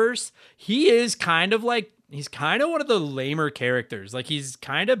universe, he's kind of one of the lamer characters. Like, he's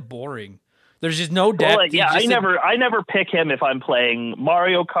kind of boring, There's just no depth. Well, like, yeah, I never pick him if I'm playing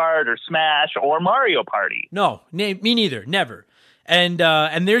Mario Kart or Smash or Mario Party. No, me neither. Never. And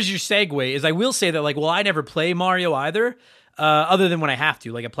there's your segue. Is I will say that, like, well, I never play Mario either. Other than when I have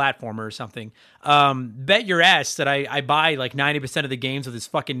to, like a platformer or something. Bet your ass that I buy like 90% of the games with his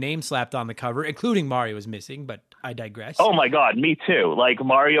fucking name slapped on the cover, including Mario is missing, but I digress. Oh my God, me too. Like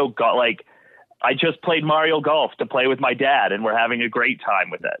Mario got I just played Mario Golf to play with my dad, and we're having a great time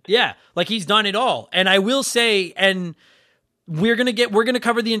with it. Yeah, like he's done it all. And I will say, and we're gonna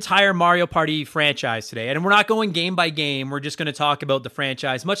cover the entire Mario Party franchise today, and we're not going game by game. We're just gonna talk about the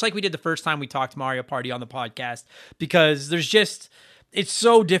franchise, much like we did the first time we talked Mario Party on the podcast, because it's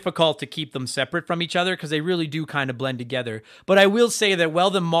so difficult to keep them separate from each other because they really do kind of blend together. But I will say that while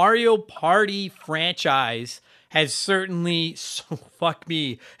the Mario Party franchise has certainly, so fuck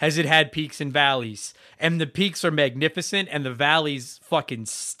me, has it had peaks and valleys, and the peaks are magnificent and the valleys fucking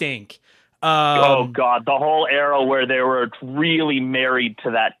stink. Oh God, the whole era where they were really married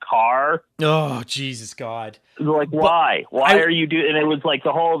to that car. Oh Jesus God! Like, why? Why are you doing? And it was like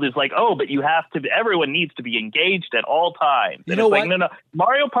the whole is like, oh, but you have to. Everyone needs to be engaged at all times. And you know it's what? Like, no.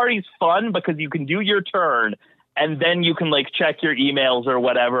 Mario Party's fun because you can do your turn, and then you can like check your emails or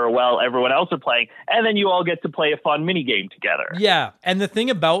whatever while everyone else are playing, and then you all get to play a fun mini game together. Yeah, and the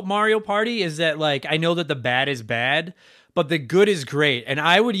thing about Mario Party is that, like, I know that the bad is bad, but the good is great. And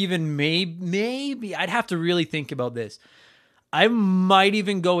I would even maybe I'd have to really think about this. I might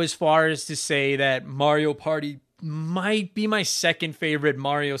even go as far as to say that Mario Party might be my second favorite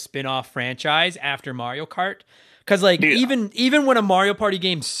Mario spin-off franchise after Mario Kart. Because, like, even when a Mario Party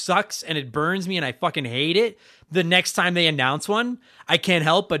game sucks and it burns me and I fucking hate it, the next time they announce one, I can't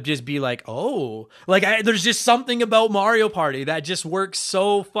help but just be like, oh. Like, there's just something about Mario Party that just works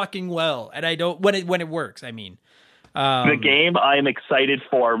so fucking well. And I don't... When it works, I mean... The game I'm excited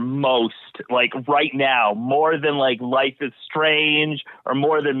for most, like right now, more than like Life is Strange or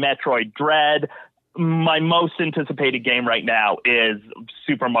more than Metroid Dread, my most anticipated game right now is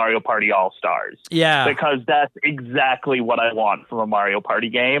Super Mario Party All-Stars. Yeah. Because that's exactly what I want from a Mario Party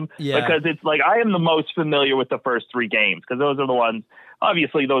game. Yeah. Because it's like I am the most familiar with the first three games because those are the ones...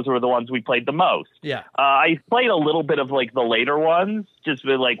 Obviously, those were the ones we played the most. Yeah. I played a little bit of like the later ones, just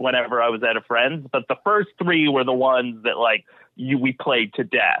like whenever I was at a friend's. But the first three were the ones that like we played to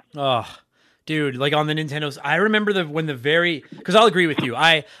death. Oh, dude, like on the Nintendo's. I remember because I'll agree with you.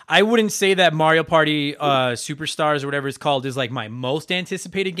 I wouldn't say that Mario Party Superstars or whatever it's called is like my most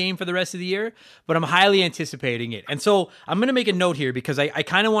anticipated game for the rest of the year, but I'm highly anticipating it. And so I'm going to make a note here because I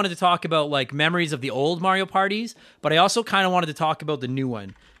kind of wanted to talk about like memories of the old Mario Parties, but I also kind of wanted to talk about the new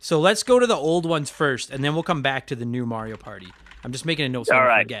one. So let's go to the old ones first, and then we'll come back to the new Mario Party. I'm just making a note so I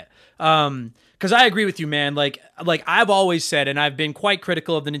don't forget. Because I agree with you, man. Like I've always said, and I've been quite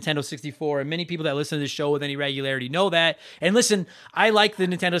critical of the Nintendo 64, and many people that listen to the show with any regularity know that. And listen, I like the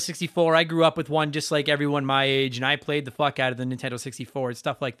Nintendo 64. I grew up with one just like everyone my age, and I played the fuck out of the Nintendo 64 and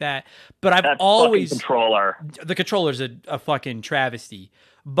stuff like that. But I've always... The controller's a fucking travesty.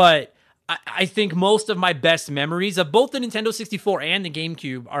 But... I think most of my best memories of both the Nintendo 64 and the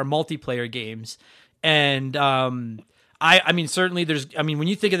GameCube are multiplayer games. And I mean, certainly when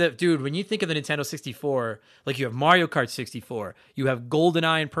you think of the Nintendo 64, like you have Mario Kart 64, you have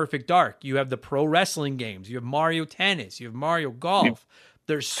GoldenEye and Perfect Dark, you have the pro wrestling games, you have Mario Tennis, you have Mario Golf.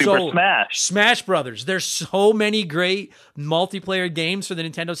 There's Super Smash Brothers. There's so many great multiplayer games for the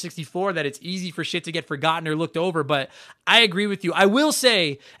Nintendo 64 that it's easy for shit to get forgotten or looked over. But I agree with you. I will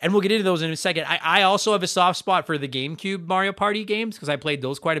say, and we'll get into those in a second, I also have a soft spot for the GameCube Mario Party games because I played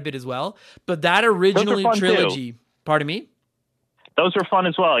those quite a bit as well. But that original trilogy, pardon me? Those were fun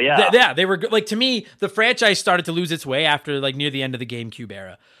as well, yeah. Yeah, they were good. Like, to me, the franchise started to lose its way after, like, near the end of the GameCube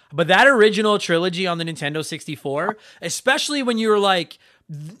era. But that original trilogy on the Nintendo 64, especially when you were, like...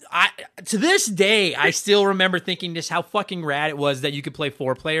 to this day, I still remember thinking just how fucking rad it was that you could play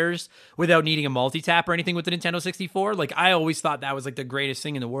 4 players without needing a multi-tap or anything with the Nintendo 64. Like, I always thought that was, like, the greatest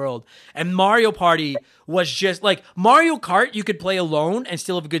thing in the world. And Mario Party was just, like, Mario Kart you could play alone and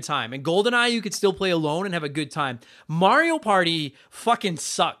still have a good time. And GoldenEye you could still play alone and have a good time. Mario Party fucking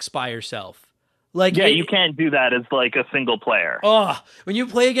sucks by yourself. Like, yeah, you can't do that as like a single player. Oh, when you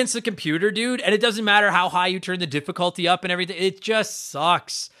play against the computer, dude, and it doesn't matter how high you turn the difficulty up and everything, it just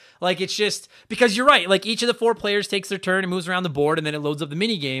sucks. Like, it's just, because you're right, like, each of the 4 players takes their turn and moves around the board, and then it loads up the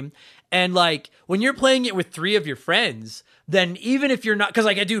mini game. And, like, when you're playing it with 3 of your friends, then even if you're not, because,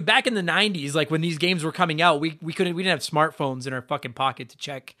 like, dude, back in the 90s, like, when these games were coming out, we didn't have smartphones in our fucking pocket to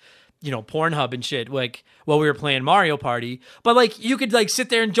check, you know, Pornhub and shit, like, while we were playing Mario Party. But, like, you could, like,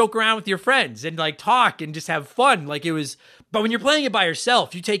 sit there and joke around with your friends and, like, talk and just have fun. Like, it was But when you're playing it by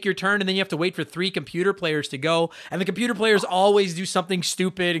yourself, you take your turn and then you have to wait for 3 computer players to go. And the computer players always do something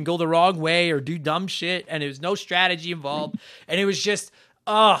stupid and go the wrong way or do dumb shit. And there's no strategy involved. And it was just,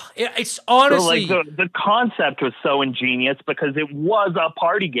 it's honestly. So like the concept was so ingenious because it was a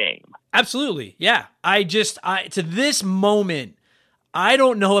party game. Absolutely. Yeah. To this moment, I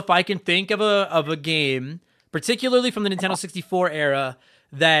don't know if I can think of a game, particularly from the Nintendo 64 era,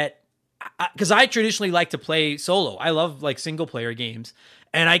 that, because I traditionally like to play solo. I love like single player games,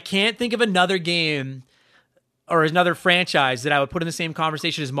 and I can't think of another game or another franchise that I would put in the same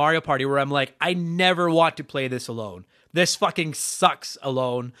conversation as Mario Party, where I'm like, I never want to play this alone. This fucking sucks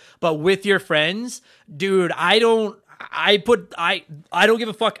alone. But with your friends, dude, I don't give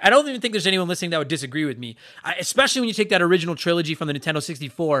a fuck. I don't even think there's anyone listening that would disagree with me. Especially when you take that original trilogy from the Nintendo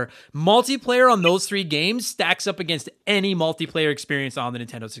 64. Multiplayer on those 3 games stacks up against any multiplayer experience on the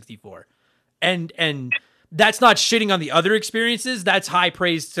Nintendo 64. And that's not shitting on the other experiences. That's high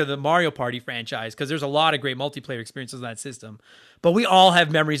praise to the Mario Party franchise, because there's a lot of great multiplayer experiences on that system. But we all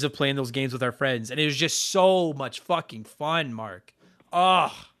have memories of playing those games with our friends, and it was just so much fucking fun, Mark.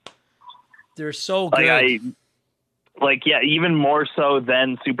 Oh, they're so good. Even more so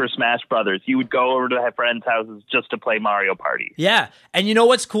than Super Smash Brothers. You would go over to friends' houses just to play Mario Party. Yeah, and you know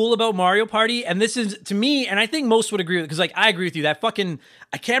what's cool about Mario Party? And this is, to me, and I think most would agree with it, because like I agree with you, that fucking,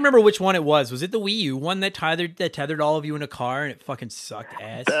 I can't remember which one it was. Was it the Wii U one that tethered all of you in a car and it fucking sucked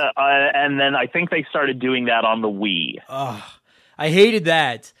ass? And then I think they started doing that on the Wii. Oh, I hated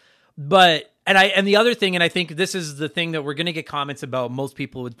that. But and the other thing, and I think this is the thing that we're going to get comments about, most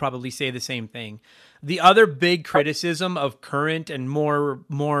people would probably say the same thing. The other big criticism of current and more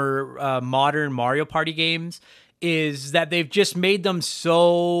modern Mario Party games is that they've just made them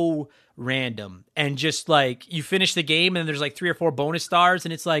so random, and just like you finish the game and there's like 3 or 4 bonus stars,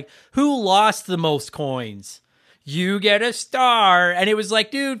 and it's like, who lost the most coins? You get a star. And it was like,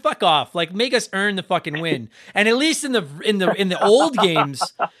 dude, fuck off. Like, make us earn the fucking win. And at least in the old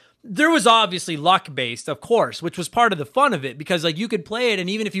games, there was obviously luck based, of course, which was part of the fun of it, because like you could play it, and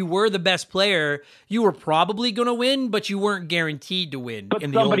even if you were the best player, you were probably going to win, but you weren't guaranteed to win. But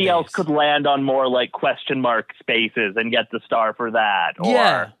somebody else could land on more like question mark spaces and get the star for that.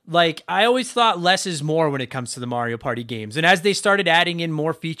 Yeah, like I always thought less is more when it comes to the Mario Party games. And as they started adding in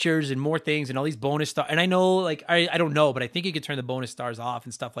more features and more things and all these bonus stars, and I know, like, I don't know, but I think you could turn the bonus stars off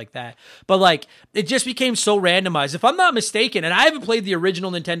and stuff like that. But like, it just became so randomized. If I'm not mistaken, and I haven't played the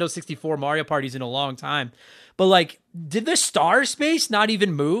original Nintendo 64 Mario Parties in a long time, but like, did the star space not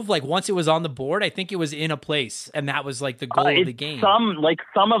even move? Like, once it was on the board, I think it was in a place, and that was like the goal of the game.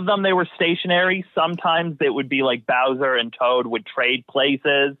 Some of them, they were stationary. Sometimes it would be like Bowser and Toad would trade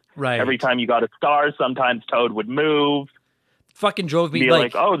places. Right. Every time you got a star, sometimes Toad would move. Fucking drove me be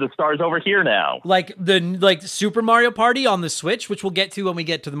like, oh, the star's over here now. Like the Super Mario Party on the Switch, which we'll get to when we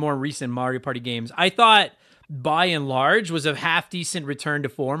get to the more recent Mario Party games. I thought, by and large, was a half decent return to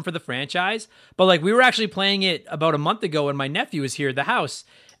form for the franchise. But like, we were actually playing it about a month ago when my nephew was here at the house.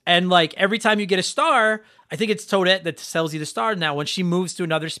 And like, every time you get a star, I think it's Toadette that sells you the star now, when she moves to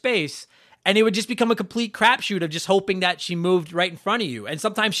another space. And it would just become a complete crapshoot of just hoping that she moved right in front of you. And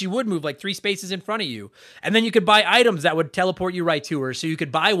sometimes she would move like 3 spaces in front of you. And then you could buy items that would teleport you right to her. So you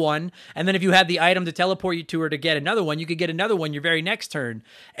could buy one, and then if you had the item to teleport you to her to get another one, you could get another one your very next turn.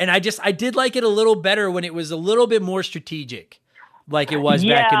 And I did like it a little better when it was a little bit more strategic, like it was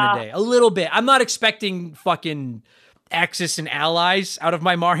back in the day. A little bit. I'm not expecting fucking Axis and allies out of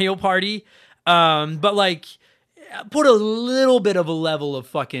my Mario Party. But like, put a little bit of a level of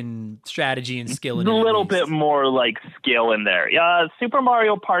fucking strategy and skill in it. A little bit more like skill in there. Yeah, Super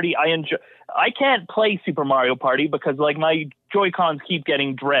Mario Party, I enjoy. I can't play Super Mario Party because like my Joy-Cons keep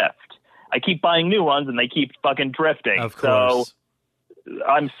getting drift. I keep buying new ones and they keep fucking drifting. Of course. So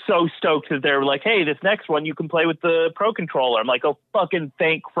I'm so stoked that they're like, hey, this next one you can play with the Pro Controller. I'm like, oh, fucking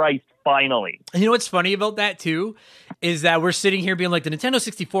thank Christ, finally. You know what's funny about that too? Is that we're sitting here being like, the Nintendo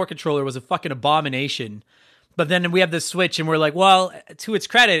 64 controller was a fucking abomination. But then we have the Switch, and we're like, well, to its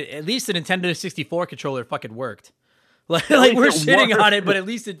credit, at least the Nintendo 64 controller fucking worked. Like we're shitting on it, but at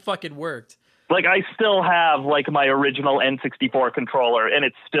least it fucking worked. Like, I still have, like, my original N64 controller, and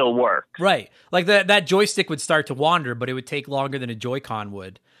it still works. Right. Like, that joystick would start to wander, but it would take longer than a Joy-Con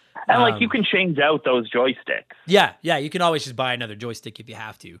would. And, like, you can change out those joysticks. Yeah, you can always just buy another joystick if you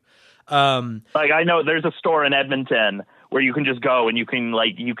have to. Like, I know there's a store in Edmonton where you can just go and you can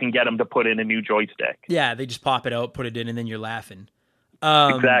get them to put in a new joystick. Yeah, they just pop it out, put it in, and then you're laughing.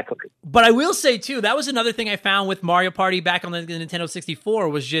 Exactly. But I will say, too, that was another thing I found with Mario Party back on the Nintendo 64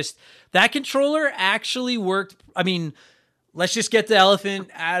 was just that controller actually worked. I mean, let's just get the elephant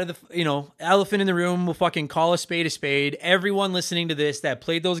out of the, elephant in the room. We'll fucking call a spade a spade. Everyone listening to this that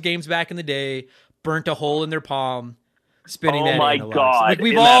played those games back in the day, burnt a hole in their palm, spinning that my analog. God. Like,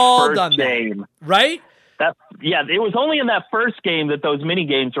 we've in that all first done game. that, right? It was only in that first game that those mini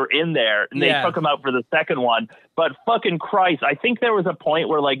games were in there, and they took them out for the second one. But fucking Christ, I think there was a point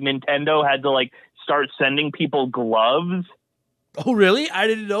where like Nintendo had to like start sending people gloves. Oh, really? I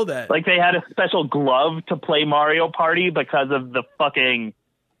didn't know that. Like they had a special glove to play Mario Party because of the fucking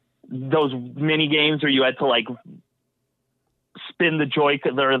those mini games where you had to like spin the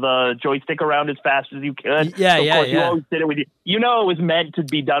joystick around as fast as you could. Yeah, so of course, yeah. You always did it with it was meant to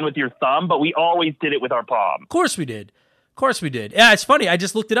be done with your thumb, but we always did it with our palm. Of course we did. Yeah, it's funny. I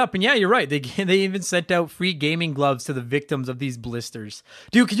just looked it up, and yeah, you're right. They even sent out free gaming gloves to the victims of these blisters.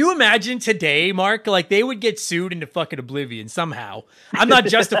 Dude, can you imagine today, Mark? Like, they would get sued into fucking oblivion somehow. I'm not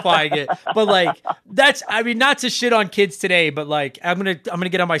justifying it, but like, not to shit on kids today, but like, I'm gonna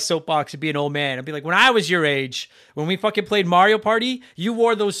get on my soapbox and be an old man. I'd be like, when I was your age, when we fucking played Mario Party, you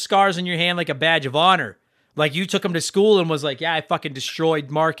wore those scars on your hand like a badge of honor. Like, you took them to school and was like, yeah, I fucking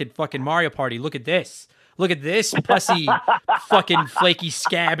destroyed Mark at fucking Mario Party. Look at this pussy fucking flaky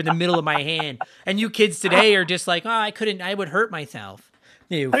scab in the middle of my hand. And you kids today are just like, I would hurt myself.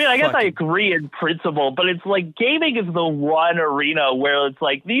 I guess I agree in principle, but it's like gaming is the one arena where it's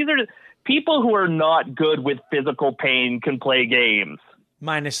like these are people who are not good with physical pain can play games.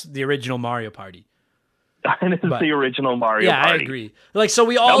 Minus the original Mario Party. And it's the original Mario Party. Yeah, I agree. Like, so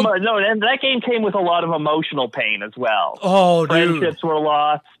we all... No, and that game came with a lot of emotional pain as well. Oh, dude. Friendships were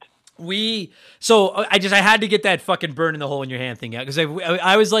lost. I had to get that fucking burn in the hole in your hand thing out because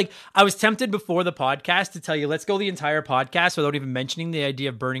I was tempted before the podcast to tell you, let's go the entire podcast without even mentioning the idea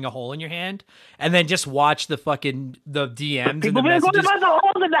of burning a hole in your hand and then just watch the DMs and the messages. About the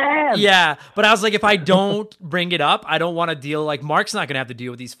hole in the hand. Yeah, but I was like, if I don't bring it up, I don't want to deal, like, Mark's not going to have to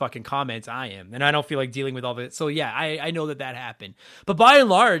deal with these fucking comments. I am, and I don't feel like dealing with all of it. So yeah, I know that happened. But by and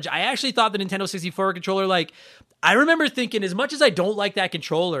large, I actually thought the Nintendo 64 controller, like, I remember thinking, as much as I don't like that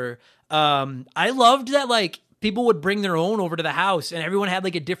controller, I loved that, like, people would bring their own over to the house and everyone had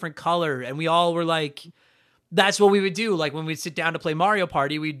like a different color and we all were like, that's what we would do. Like, when we'd sit down to play Mario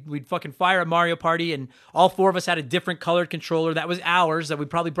Party, we'd fucking fire a Mario Party and all four of us had a different colored controller that was ours that we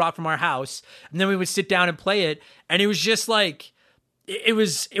probably brought from our house. And then we would sit down and play it. And it was just like, it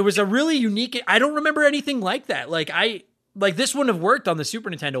was a really unique, I don't remember anything like that. Like this wouldn't have worked on the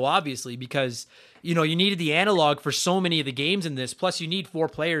Super Nintendo, obviously, because, you needed the analog for so many of the games in this. Plus, you need 4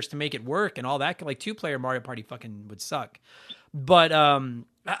 players to make it work and all that. Like, 2-player Mario Party fucking would suck. But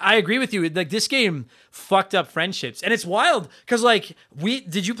I agree with you. Like, this game fucked up friendships. And it's wild because, like,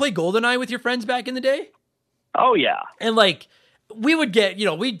 did you play GoldenEye with your friends back in the day? Oh, yeah. And, like, we would get,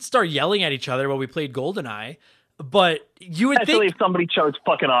 we'd start yelling at each other while we played GoldenEye. But you would Especially think... if somebody chose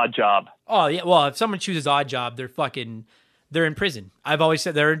fucking Odd Job. Oh, yeah. Well, if someone chooses Odd Job, they're in prison. I've always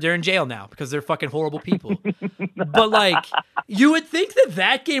said they're in jail now because they're fucking horrible people. But like, you would think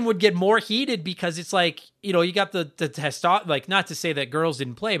that game would get more heated because it's like, you got the testosterone, like, not to say that girls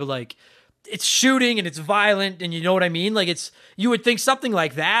didn't play, but like, it's shooting and it's violent and you know what I mean? Like, you would think something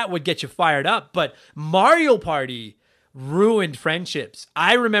like that would get you fired up, but Mario Party ruined friendships.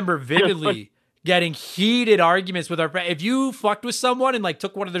 I remember vividly getting heated arguments with our friends. If you fucked with someone and like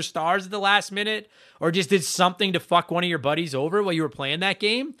took one of their stars at the last minute or just did something to fuck one of your buddies over while you were playing that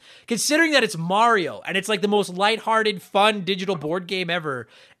game, considering that it's Mario and it's like the most lighthearted, fun digital board game ever,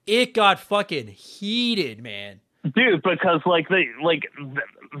 it got fucking heated, man. Dude, because what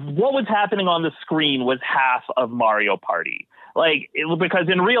was happening on the screen was half of Mario Party. Because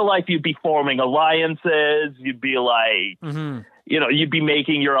in real life, you'd be forming alliances, you'd be like, you'd be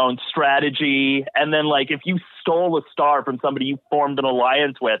making your own strategy. And then, like, if you stole a star from somebody you formed an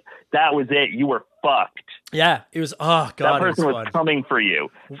alliance with, that was it. You were fucked. Yeah, it was, oh, God, that person was coming for you.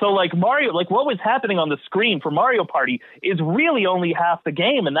 So, like, Mario, like, what was happening on the screen for Mario Party is really only half the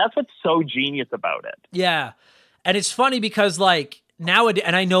game. And that's what's so genius about it. Yeah. And it's funny because, like, nowadays,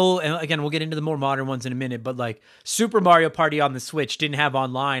 and I know, and again, we'll get into the more modern ones in a minute, but like Super Mario Party on the Switch didn't have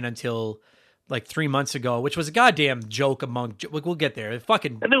online until like 3 months ago, which was a goddamn joke we'll get there. A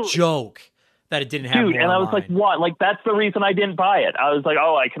fucking joke that it didn't have. Dude, and I was like, what? Like, that's the reason I didn't buy it. I was like,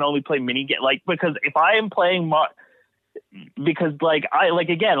 I can only play mini game. Like, because if I am playing because like,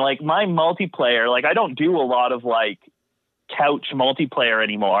 my multiplayer, like, I don't do a lot of like couch multiplayer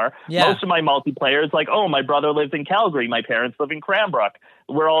anymore. Yeah. Most of my multiplayer is like, my brother lives in Calgary, my parents live in Cranbrook,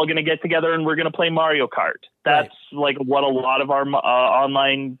 we're all going to get together and we're going to play Mario Kart. That's like what a lot of our a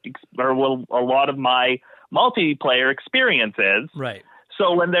lot of my multiplayer experience is. Right.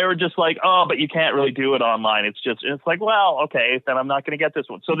 So when they were just like, oh, but you can't really do it online, it's like, well, okay, then I'm not going to get this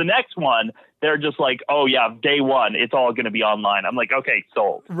one. So the next one, they're just like, oh yeah, day one, it's all going to be online. I'm like, okay,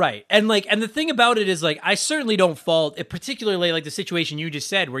 sold. Right. And the thing about it is, like, I certainly don't fault it, particularly like the situation you just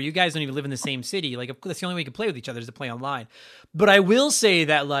said where you guys don't even live in the same city. Like, that's the only way you can play with each other is to play online. But I will say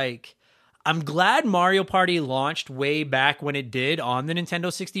that, like, I'm glad Mario Party launched way back when it did on the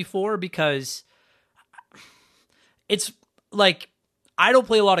Nintendo 64, because it's like, I don't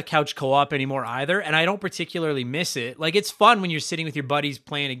play a lot of couch co-op anymore either, and I don't particularly miss it. Like, it's fun when you're sitting with your buddies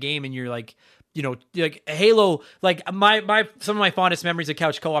playing a game and you're like, you know, like Halo, like some of my fondest memories of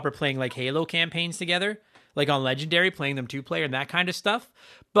couch co-op are playing like Halo campaigns together, like on Legendary, playing them 2-player and that kind of stuff.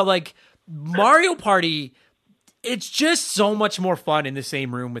 But like Mario Party, it's just so much more fun in the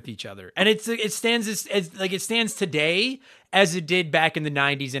same room with each other. And it stands as like it stands today as it did back in the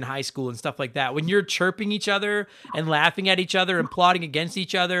 90s in high school and stuff like that. When you're chirping each other and laughing at each other and plotting against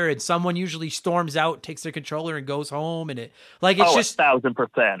each other, and someone usually storms out, takes their controller and goes home, and it's just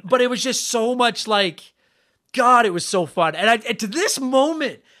 1,000%. But it was just so much like, God, it was so fun. And to this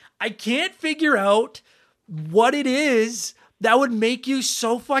moment, I can't figure out what it is that would make you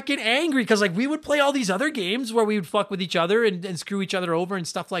so fucking angry. Because like we would play all these other games where we would fuck with each other and screw each other over and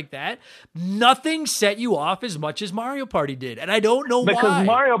stuff like that. Nothing set you off as much as Mario Party did. And I don't know why. Because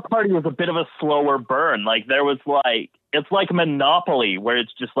Mario Party was a bit of a slower burn. Like there was like, it's like Monopoly where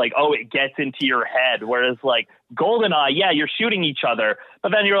it's just like, oh, it gets into your head. Whereas like GoldenEye, yeah, you're shooting each other,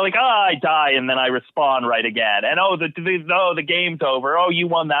 but then you're like, oh, I die and then I respawn right again. And the game's over. Oh, you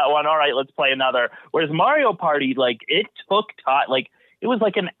won that one. All right, let's play another. Whereas Mario Party, like it took time. Like it was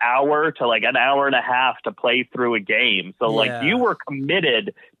like an hour to like an hour and a half to play through a game. So like you were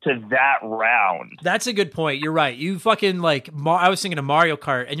committed to that round. That's a good point. You're right. You fucking like, I was thinking of Mario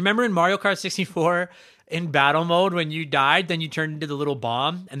Kart. And you remember in Mario Kart 64, in battle mode, when you died, then you turned into the little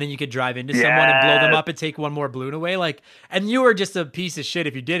bomb, and then you could drive into someone and blow them up and take one more balloon away. Like, and you were just a piece of shit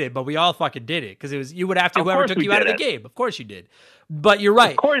if you did it, but we all fucking did it because it was you would have to whoever took you out of the game. Of course you did. But you're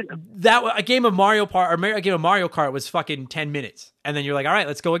right. That a game of Mario Kart was fucking 10 minutes, and then you're like, all right,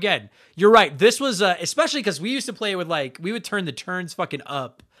 let's go again. You're right. This was especially because we used to play with like we would turn the turns fucking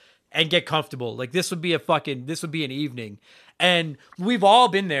up and get comfortable. Like this would be an evening. And we've all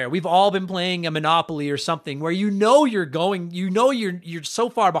been there. We've all been playing a Monopoly or something where you're so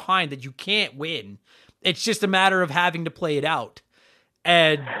far behind that you can't win. It's just a matter of having to play it out.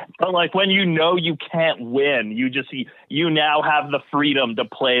 But like when you can't win, you now have the freedom to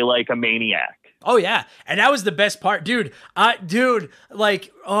play like a maniac. Oh yeah, and that was the best part, dude.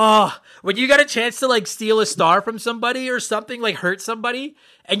 Like, when you got a chance to like steal a star from somebody or something, like hurt somebody,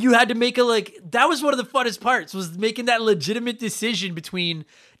 and you had to make that was one of the funnest parts, was making that legitimate decision between,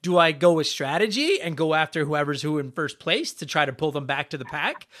 do I go with strategy and go after whoever's who in first place to try to pull them back to the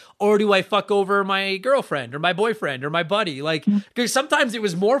pack? Or do I fuck over my girlfriend or my boyfriend or my buddy? Like, because sometimes it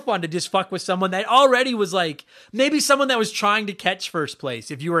was more fun to just fuck with someone that already was like, maybe someone that was trying to catch first place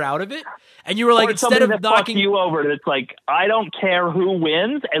if you were out of it. And you were like, instead of knocking you over, it's like, I don't care who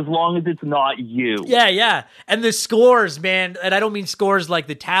wins as long as it's not you. Yeah. And the scores, man, and I don't mean scores like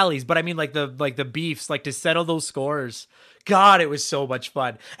the tallies, but I mean like the beefs, like to settle those scores. God, it was so much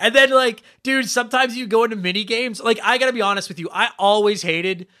fun. And then like, dude, sometimes you go into mini games. Like, I gotta be honest with you, I always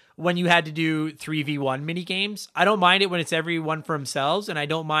hated when you had to do 3v1 mini games. I don't mind it when it's everyone for themselves, and I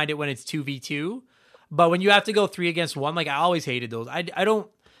don't mind it when it's 2v2. But when you have to go 3 against 1, like I always hated those. I don't.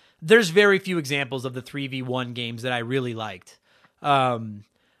 There's very few examples of the 3v1 games that I really liked.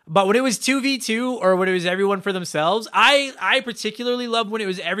 But when it was 2v2 or when it was everyone for themselves, I particularly loved when it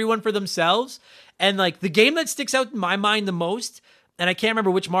was everyone for themselves. And like the game that sticks out in my mind the most, and I can't remember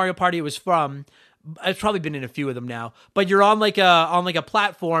which Mario Party it was from. I've probably been in a few of them now. But you're on like a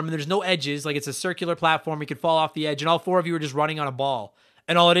platform and there's no edges. Like it's a circular platform. You could fall off the edge, and all 4 of you are just running on a ball.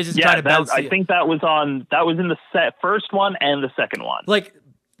 And all it is trying to bounce. I think that was in the first one and the second one. Like,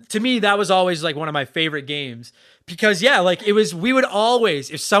 to me, that was always like one of my favorite games because like it was, we would always,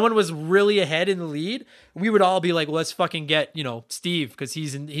 if someone was really ahead in the lead, we would all be like, well, let's fucking get, Steve, because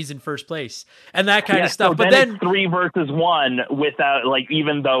he's in first place and that kind of stuff. So but then it's 3 versus 1 without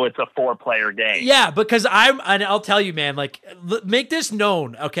even though it's a 4-player game. Yeah, because and I'll tell you, man, like make this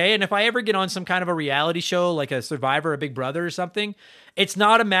known, okay? And if I ever get on some kind of a reality show, like a Survivor, a Big Brother or something, it's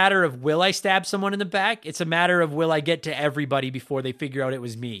not a matter of will I stab someone in the back. It's a matter of will I get to everybody before they figure out it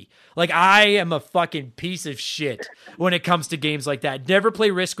was me. Like I am a fucking piece of shit strict when it comes to games like that. Never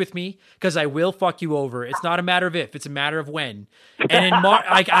play Risk with me because I will fuck you over. It's not a matter of if, it's a matter of when. And in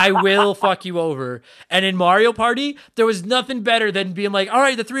I will fuck you over. And in Mario Party, there was nothing better than being like, all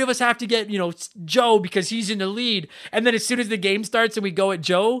right, the three of us have to get, Joe because he's in the lead. And then as soon as the game starts and we go at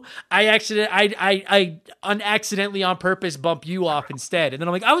Joe, I unaccidentally on purpose bump you off instead. And then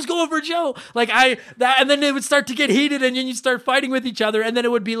I'm like, I was going for Joe. And then it would start to get heated and then you'd start fighting with each other. And then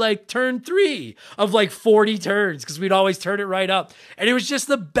it would be like turn 3 of like 40 turns because we'd always turn it right up. And it was just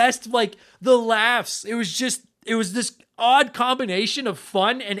the best, like the laughs. It was this odd combination of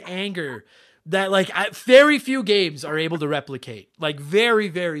fun and anger that very few games are able to replicate. Like very,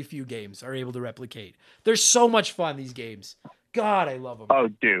 very few games are able to replicate. They're so much fun, these games. God, I love them. Oh,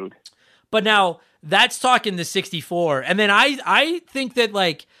 dude. But now that's talking the 64. And then I think that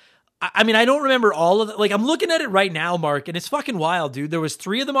I don't remember all of it. I'm looking at it right now, Mark, and it's fucking wild, dude. There was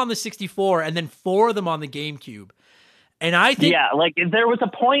 3 of them on the 64 and then 4 of them on the GameCube. And I think there was a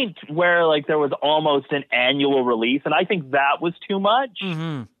point where there was almost an annual release, and I think that was too much.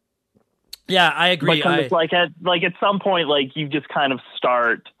 Mm-hmm. Yeah, I agree. Because it's at some point, you just kind of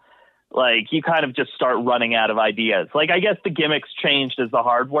start, just start running out of ideas. I guess the gimmicks changed as the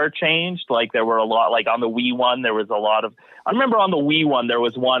hardware changed. There were a lot, on the Wii one, there was a lot of. I remember on the Wii one, there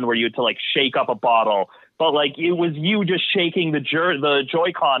was one where you had to shake up a bottle, but it was you just shaking the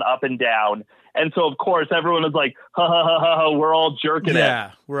Joy-Con up and down. And so, of course, everyone was like, ha, ha, ha, ha, ha, we're all jerking it.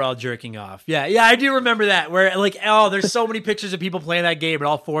 Yeah, we're all jerking off. Yeah, I do remember that. Where, there's so many pictures of people playing that game, and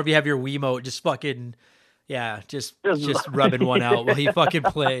all 4 of you have your Wiimote just fucking, just rubbing one out while you fucking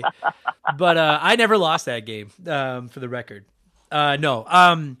play. But I never lost that game, for the record.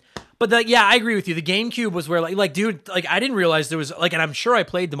 No. But I agree with you. The GameCube was where, dude, I didn't realize there was, and I'm sure I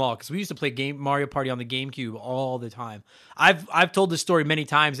played them all, because we used to play Mario Party on the GameCube all the time. I've told this story many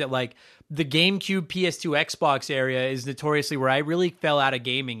times that, the GameCube, PS2, Xbox area is notoriously where I really fell out of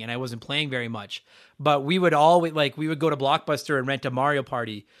gaming and I wasn't playing very much. But we would always we would go to Blockbuster and rent a Mario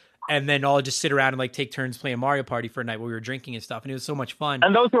Party, and then all just sit around and take turns playing Mario Party for a night while we were drinking and stuff. And it was so much fun.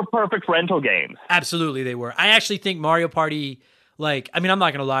 And those were perfect rental games. Absolutely, they were. I actually think Mario Party, I'm not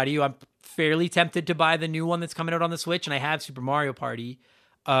going to lie to you. I'm fairly tempted to buy the new one that's coming out on the Switch, and I have Super Mario Party.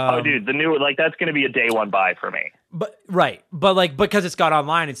 Dude, the new that's going to be a day one buy for me. But because it's got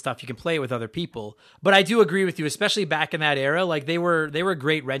online and stuff, you can play it with other people. But I do agree with you, especially back in that era. They were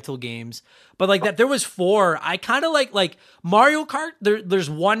great rental games. But that there was 4. I kind of like Mario Kart. There's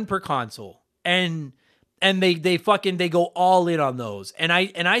 1 per console, and they go all in on those. And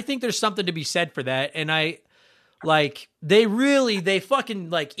I think there's something to be said for that. And they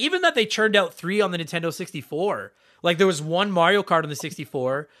fucking even that they churned out 3 on the Nintendo 64. There was 1 Mario Kart on the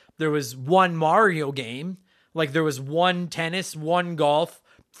 64. There was 1 Mario game. There was 1 tennis, 1 golf,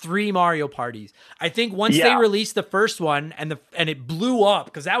 3 Mario parties. I think once they released the first one and it blew up,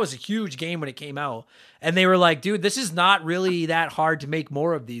 because that was a huge game when it came out. And they were like, dude, this is not really that hard to make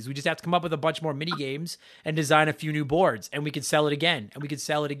more of these. We just have to come up with a bunch more mini games and design a few new boards, and we could sell it again, and we could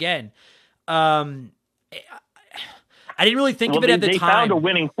sell it again. I didn't really think of it at the time. They found a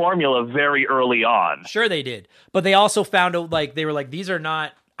winning formula very early on. Sure they did. But they also found out, they were like, these are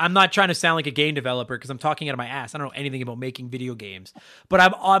not, I'm not trying to sound like a game developer because I'm talking out of my ass. I don't know anything about making video games.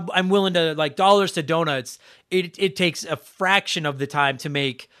 But I'm willing to, dollars to donuts, it takes a fraction of the time to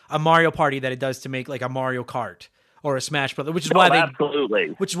make a Mario Party that it does to make, a Mario Kart or a Smash Brothers, which is why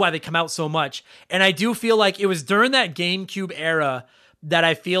they come out so much. And I do feel like it was during that GameCube era that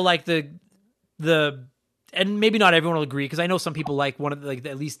I feel like the and maybe not everyone will agree, because I know some people like one of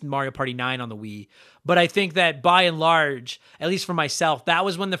at least Mario Party 9 on the Wii. But I think that by and large, at least for myself, that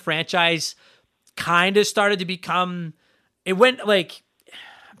was when the franchise kind of started to become. It went I'm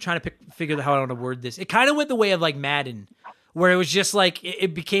trying to figure out how I want to word this. It kind of went the way of Madden, where it was just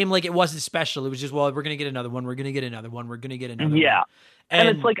it became it wasn't special. It was just, well, we're gonna get another one. We're gonna get another one. We're gonna get another. Yeah. One. And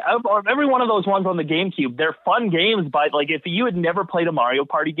it's every one of those ones on the GameCube, they're fun games, but if you had never played a Mario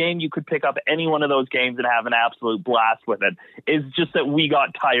Party game, you could pick up any one of those games and have an absolute blast with it. It's just that we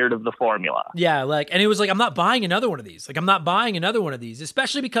got tired of the formula. Yeah, and it was I'm not buying another one of these. I'm not buying another one of these,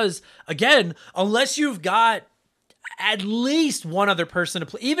 especially because, again, unless you've got at least one other person to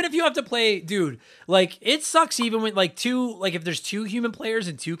play, even if you have to play, dude, it sucks even with if there's 2 human players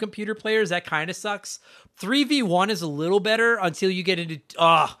and 2 computer players, that kind of sucks. 3v1 is a little better until you get into,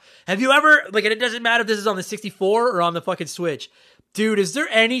 have you ever, and it doesn't matter if this is on the 64 or on the fucking Switch. Dude, is there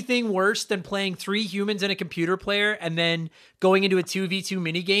anything worse than playing 3 humans and a computer player and then going into a 2v2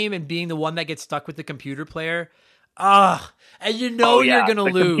 minigame and being the one that gets stuck with the computer player? And you're going to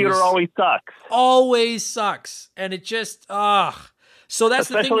lose. The computer always sucks. Always sucks. And it just, So that's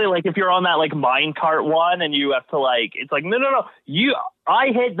especially the thing. like if you're on that like minecart one and you have to like, it's like, no, I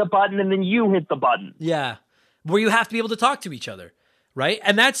hit the button and then you hit the button. Yeah. Where you have to be able to talk to each other. Right.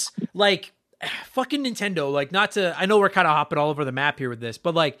 And that's like fucking Nintendo. Like, not to, I know we're kind of hopping all over the map here with this,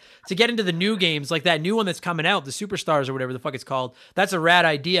 but like to get into the new games, like that new one that's coming out, the Superstars or whatever the fuck it's called, that's a rad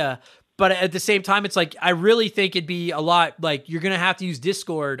idea. But at the same time, it's like, I really think it'd be a lot like you're going to have to use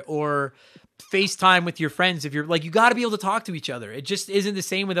Discord or FaceTime with your friends. If you're like, you got to be able to talk to each other. It just isn't the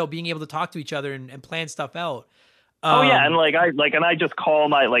same without being able to talk to each other and plan stuff out. Oh yeah. And I just call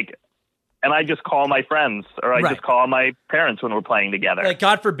my friends, or I just call my parents when we're playing together. Like,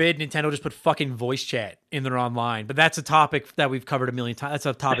 God forbid Nintendo just put fucking voice chat in their online, but that's a topic that we've covered a million times. That's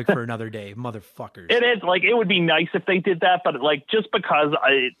a topic for another day, motherfuckers. It is, like, it would be nice if they did that, but like, just because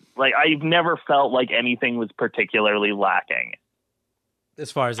I've never felt like anything was particularly lacking. As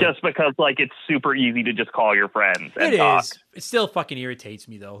far as just because like it's super easy to just call your friends and talk. It still fucking irritates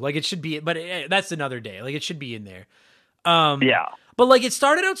me though. Like, it should be, but that's another day. Like, it should be in there. Yeah. But like, it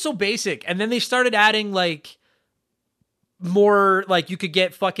started out so basic, and then they started adding like more, like you could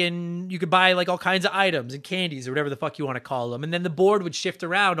buy like all kinds of items and candies or whatever the fuck you want to call them. And then the board would shift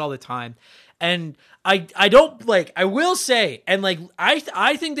around all the time. And I don't like, I will say, and like,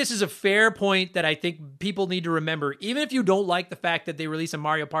 I think this is a fair point that I think people need to remember, even if you don't like the fact that they release a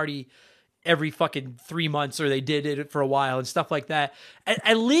Mario Party every fucking 3 months, or they did it for a while and stuff like that.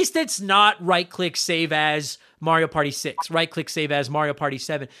 At least it's not right-click save as Mario Party 6, right-click save as Mario Party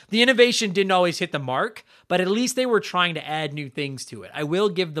 7. The innovation didn't always hit the mark, but at least they were trying to add new things to it. I will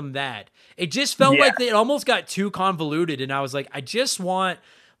give them that. It just felt like it almost got too convoluted, and I was like, I just want...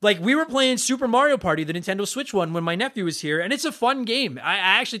 Like, we were playing Super Mario Party, the Nintendo Switch one, when my nephew was here, and it's a fun game. I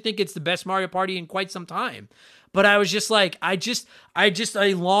actually think it's the best Mario Party in quite some time. But I was just like, I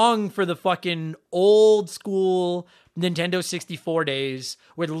long for the fucking old school Nintendo 64 days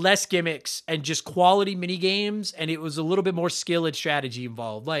with less gimmicks and just quality mini games, and it was a little bit more skill and strategy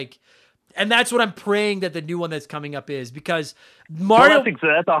involved. Like, and that's what I'm praying that the new one that's coming up is, because Mario... Well,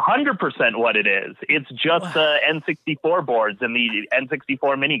 that's 100% what it is. It's just the N64 boards and the N64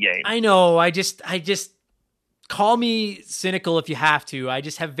 minigame. I know. I just call me cynical if you have to. I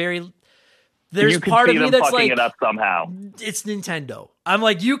just have very... There's part of me that's like, it up somehow. It's Nintendo. I'm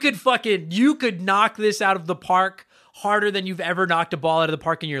like, you could knock this out of the park harder than you've ever knocked a ball out of the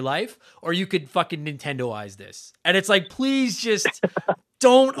park in your life, or you could fucking Nintendoize this. And it's like, please just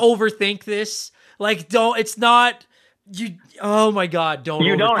don't overthink this. Like, it's not, oh my God,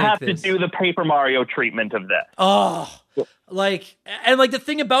 you don't have this. to do the Paper Mario treatment of this. Oh, like, and like the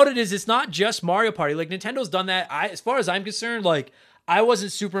thing about it is, it's not just Mario Party. Like, Nintendo's done that. As far as I'm concerned, like, I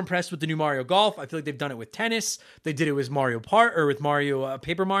wasn't super impressed with the new Mario Golf. I feel like they've done it with tennis. They did it with Mario Part, or with Mario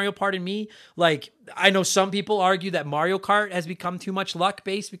Paper Mario, pardon me. Like, I know some people argue that Mario Kart has become too much luck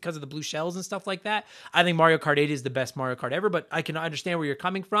based because of the blue shells and stuff like that. I think Mario Kart 8 is the best Mario Kart ever, but I can understand where you're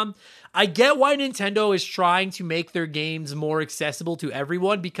coming from. I get why Nintendo is trying to make their games more accessible to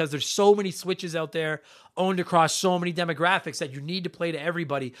everyone, because there's so many Switches out there owned across so many demographics that you need to play to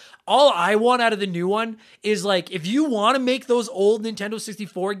everybody. All I want out of the new one is, like, if you want to make those old Nintendo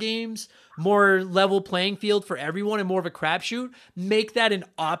 64 games more level playing field for everyone and more of a crapshoot, make that an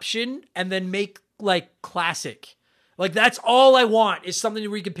option, and then make like classic. Like, that's all I want, is something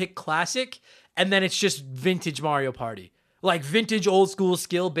where you can pick classic, and then it's just vintage Mario Party. Like, vintage old school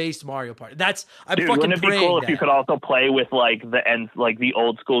skill based Mario Party. I'm fucking wouldn't it be praying cool that. if you could also play with like the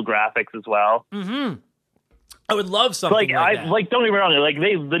old school graphics as well? Mm-hmm. I would love something like that. Like, don't get me wrong, like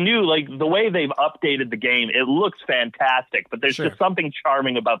the way they've updated the game, it looks fantastic, but there's just something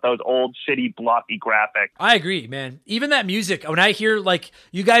charming about those old shitty blocky graphics. I agree, man. Even that music, when I hear, like,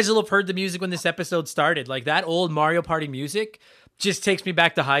 you guys will have heard the music when this episode started, like that old Mario Party music just takes me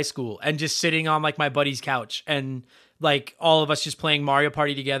back to high school, and just sitting on like my buddy's couch, and like all of us just playing Mario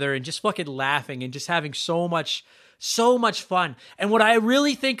Party together and just fucking laughing and just having so much fun. And what I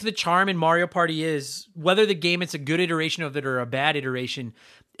really think the charm in Mario Party is, whether the game it's a good iteration of it or a bad iteration,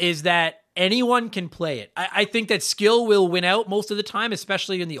 is that anyone can play it. I think that skill will win out most of the time,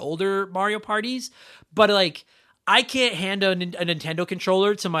 especially in the older Mario Parties. But like, I can't hand a Nintendo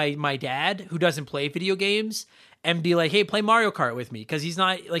controller to my dad, who doesn't play video games, and be like, hey, play Mario Kart with me, because he's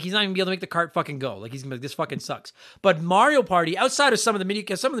not even gonna be able to make the cart fucking go. Like, he's gonna be like, this fucking sucks. But Mario Party, outside of some of the mini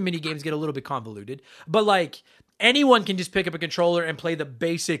games get a little bit convoluted, but like, anyone can just pick up a controller and play the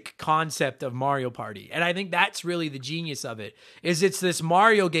basic concept of Mario Party. And I think that's really the genius of it, is it's this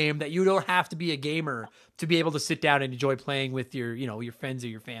Mario game that you don't have to be a gamer to be able to sit down and enjoy playing with your friends or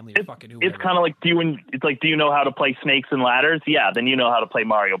your family or fucking whoever. It's kind of like, do you know how to play Snakes and Ladders? Yeah, then you know how to play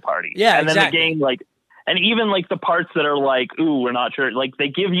Mario Party. Yeah, and then exactly. the game, like, And even like the parts that are like, ooh, we're not sure. Like they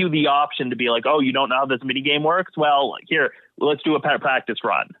give you the option to be like, oh, you don't know how this mini game works? Well, here, let's do a practice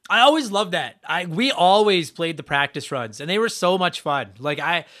run. I always loved that. We always played the practice runs, and they were so much fun.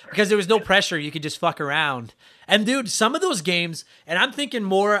 Because there was no pressure, you could just fuck around. And dude, some of those games, and I'm thinking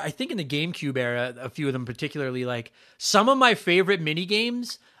more, I think in the GameCube era, a few of them particularly, like some of my favorite mini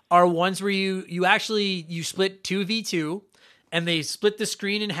games are ones where you split 2v2, and they split the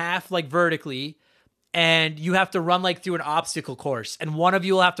screen in half like vertically. And you have to run like through an obstacle course, and one of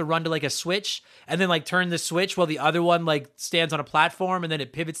you will have to run to like a switch and then like turn the switch while the other one like stands on a platform, and then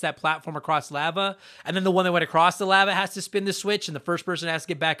it pivots that platform across lava. And then the one that went across the lava has to spin the switch, and the first person has to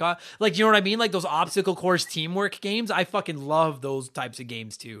get back on. Like, you know what I mean? Like those obstacle course teamwork games. I fucking love those types of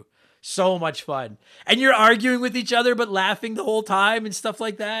games too. So much fun. And you're arguing with each other, but laughing the whole time and stuff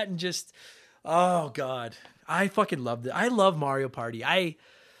like that. And just, oh God, I fucking loved it. I love Mario Party.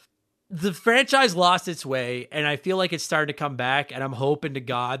 The franchise lost its way, and I feel like it's starting to come back, and I'm hoping to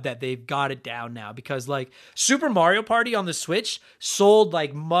God that they've got it down now, because like Super Mario Party on the Switch sold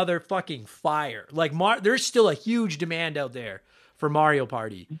like motherfucking fire. Like there's still a huge demand out there for Mario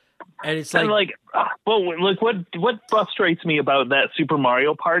Party. And it's like, what frustrates me about that Super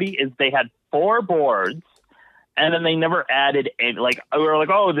Mario Party is they had 4 boards. And then they never added any, like, we were like,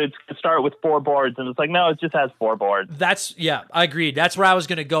 oh, it's going to start with 4 boards. And it's like, no, it just has 4 boards. Yeah, I agreed. That's where I was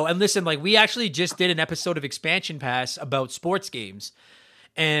going to go. And listen, like, we actually just did an episode of Expansion Pass about sports games.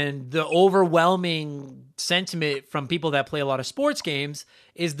 And the overwhelming sentiment from people that play a lot of sports games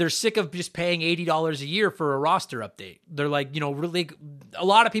is they're sick of just paying $80 a year for a roster update. They're like, really, a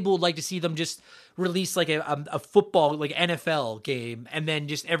lot of people would like to see them just release like a football, like NFL game, and then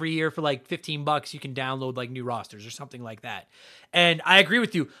just every year for like $15 you can download like new rosters or something like that. And I agree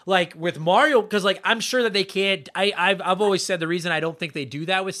with you, like with Mario, because like I'm sure that they can't. I've always said the reason I don't think they do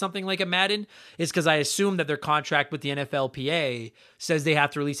that with something like a Madden is because I assume that their contract with the NFLPA says they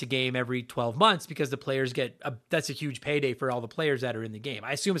have to release a game every 12 months because the players that's a huge payday for all the players that are in the game.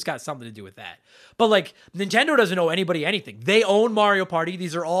 I assume it's got something to do with that. But like Nintendo doesn't owe anybody anything. They own Mario Party.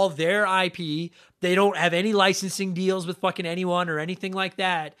 These are all their IP. They don't have any licensing deals with fucking anyone or anything like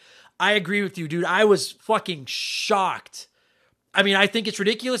that. I agree with you, dude. I was fucking shocked. I mean, I think it's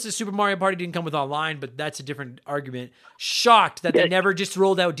ridiculous that Super Mario Party didn't come with online, but that's a different argument. Shocked that they never just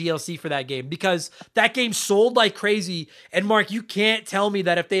rolled out DLC for that game, because that game sold like crazy. And Mark, you can't tell me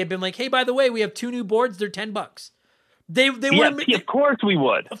that if they had been like, hey, by the way, we have 2 new boards, they're $10. They would. Of course we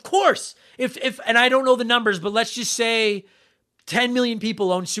would. Of course. If and I don't know the numbers, but let's just say 10 million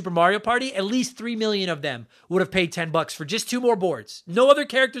people own Super Mario Party. At least 3 million of them would have paid $10 for just 2 more boards. No other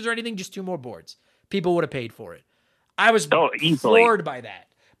characters or anything, just 2 more boards. People would have paid for it. I was floored by that.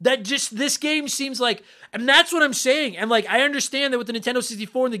 That just, this game seems like, and that's what I'm saying. And like, I understand that with the Nintendo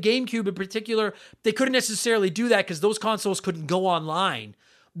 64 and the GameCube in particular, they couldn't necessarily do that because those consoles couldn't go online.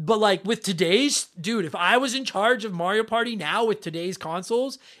 But like with today's, dude, if I was in charge of Mario Party now with today's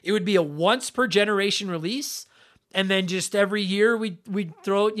consoles, it would be a once per generation release. And then just every year we'd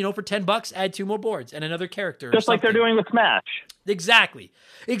throw it, for $10, add 2 more boards and another character. Just like they're doing with Smash. Exactly.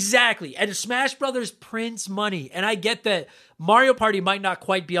 And Smash Brothers prints money. And I get that Mario Party might not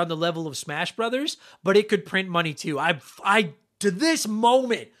quite be on the level of Smash Brothers, but it could print money too. I to this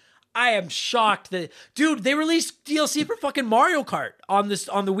moment, I am shocked that, dude, they released DLC for fucking Mario Kart on the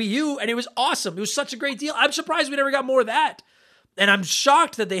Wii U, and it was awesome. It was such a great deal. I'm surprised we never got more of that. And I'm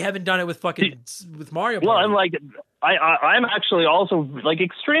shocked that they haven't done it with Mario Party. Well, and like, I'm actually also like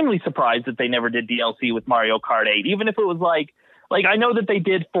extremely surprised that they never did DLC with Mario Kart 8, even if it was like I know that they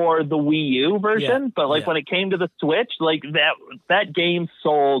did for the Wii U version, but when it came to the Switch, like that game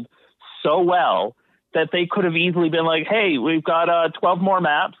sold so well that they could have easily been like, hey, we've got 12 more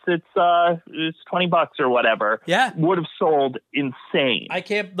maps. It's $20 or whatever. Yeah. Would have sold insane. I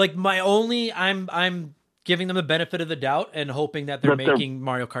can't, like, I'm giving them the benefit of the doubt and hoping that they're making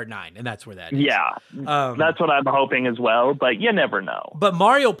Mario Kart 9, and that's where that is. Yeah, that's what I'm hoping as well, but you never know. But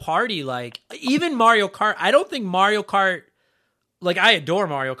Mario Party, like, even Mario Kart, I don't think Mario Kart, like, I adore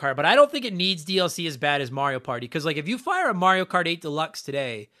Mario Kart, but I don't think it needs DLC as bad as Mario Party, because, like, if you fire a Mario Kart 8 Deluxe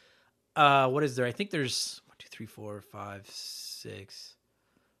today, what is there? I think there's 1, 2, 3, 4, 5, 6...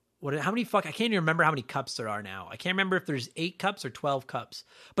 how many I can't even remember how many cups there are now. I can't remember if there's 8 cups or 12 cups.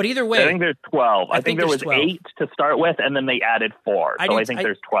 But either way, I think there's 12. I think there was 12. 8 to start with, and then they added 4. So I think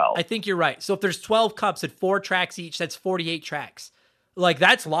there's 12. I think you're right. So if there's 12 cups at 4 tracks each, that's 48 tracks. Like,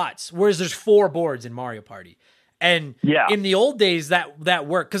 that's lots. Whereas there's 4 boards in Mario Party. And in the old days, that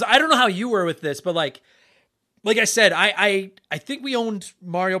worked. Because I don't know how you were with this, but like I said, I think we owned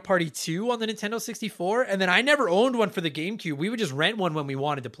Mario Party 2 on the Nintendo 64, and then I never owned one for the GameCube. We would just rent one when we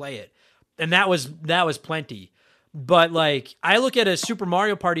wanted to play it. and that was plenty. But like, I look at a Super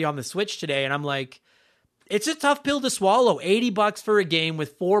Mario Party on the Switch today, and I'm like, it's a tough pill to swallow. $80 for a game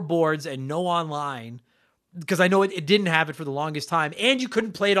with 4 boards and no online, because I know it didn't have it for the longest time, and you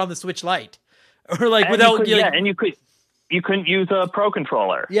couldn't play it on the Switch Lite, or like and without and you couldn't use a Pro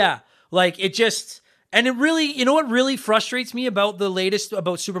Controller. Yeah, like it just, and it really, you know what really frustrates me about the latest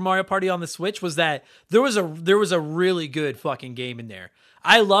about Super Mario Party on the Switch was that there was a really good fucking game in there.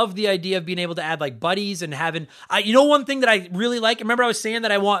 I love the idea of being able to add like buddies and having, one thing that I really like, remember I was saying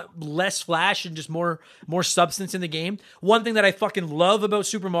that I want less flash and just more substance in the game. One thing that I fucking love about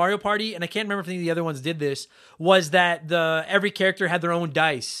Super Mario Party, and I can't remember if any of the other ones did this, was that every character had their own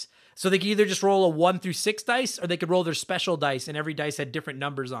dice. So they could either just roll a 1 through 6 dice, or they could roll their special dice, and every dice had different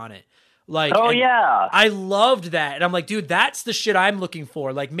numbers on it. Like, yeah, I loved that. And I'm like, dude, that's the shit I'm looking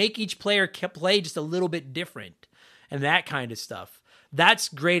for. Like, make each player play just a little bit different and that kind of stuff. That's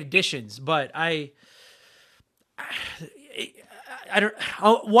great additions, but I don't.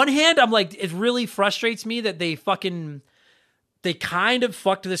 On one hand, I'm like, it really frustrates me that they kind of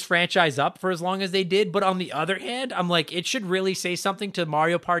fucked this franchise up for as long as they did. But on the other hand, I'm like, it should really say something to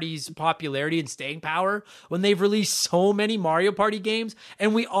Mario Party's popularity and staying power when they've released so many Mario Party games,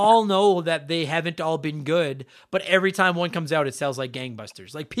 and we all know that they haven't all been good. But every time one comes out, it sells like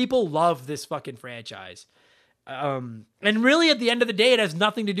gangbusters. Like, people love this fucking franchise. And really, at the end of the day, it has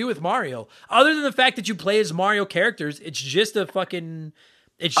nothing to do with Mario, other than the fact that you play as Mario characters. It's just a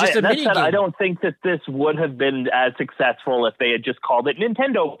mini game. I don't think that this would have been as successful if they had just called it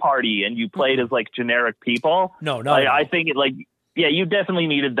Nintendo Party and you played as like generic people. No. I think you definitely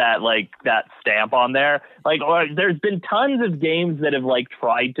needed that stamp on there. Like, there's been tons of games that have like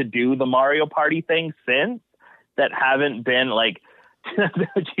tried to do the Mario Party thing since that haven't been like.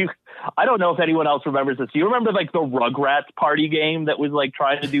 I don't know if anyone else remembers this. Do you remember like the Rugrats party game that was like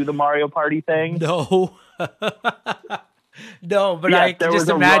trying to do the Mario Party thing? No. No, but I can just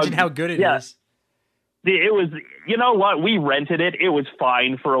imagine how good it is. It was, you know what? We rented it. It was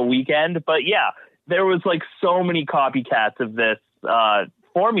fine for a weekend, but yeah, there was like so many copycats of this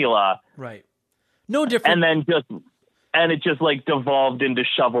formula. Right. No different. And it just like devolved into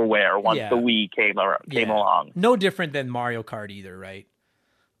shovelware once the Wii came along. No different than Mario Kart either, right?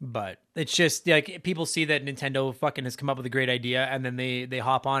 But it's just like people see that Nintendo fucking has come up with a great idea, and then they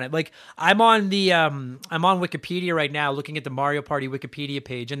hop on it. Like, I'm on Wikipedia right now looking at the Mario Party Wikipedia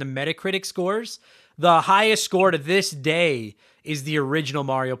page, and the Metacritic scores, the highest score to this day is the original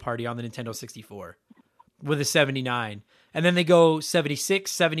Mario Party on the Nintendo 64 with a 79. And then they go 76,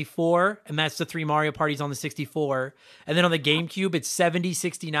 74, and that's the 3 Mario Parties on the 64. And then on the GameCube, it's 70,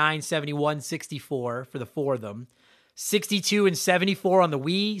 69, 71, 64 for the 4 of them. 62 and 74 on the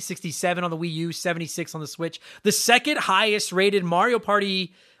Wii, 67 on the Wii U, 76 on the Switch. The second highest rated Mario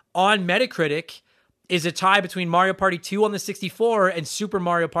Party on Metacritic is a tie between Mario Party 2 on the 64 and Super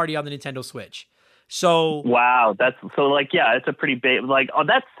Mario Party on the Nintendo Switch. So wow, it's a pretty big, like,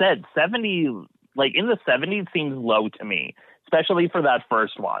 that said, 70, like in the 70s seems low to me, especially for that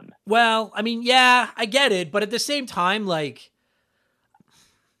first one. Well, I mean, yeah, I get it, but at the same time, like,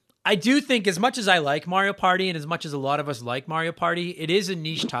 I do think as much as I like Mario Party and as much as a lot of us like Mario Party, it is a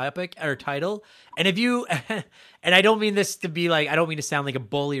niche topic or title. And if you, and I don't mean this to be like, I don't mean to sound like a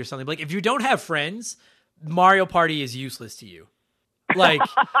bully or something, but like, if you don't have friends, Mario Party is useless to you. Like,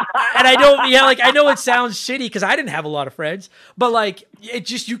 and I don't, like, I know it sounds shitty because I didn't have a lot of friends, but like, it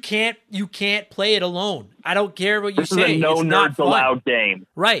just, you can't play it alone. I don't care what you say. This is a no it's not nerds fun. allowed game.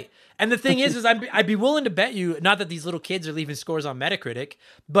 Right. And the thing is I'd be willing to bet you, not that these little kids are leaving scores on Metacritic,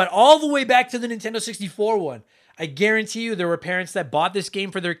 but all the way back to the Nintendo 64 one, I guarantee you there were parents that bought this game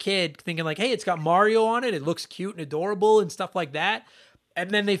for their kid thinking like, hey, it's got Mario on it. It looks cute and adorable and stuff like that.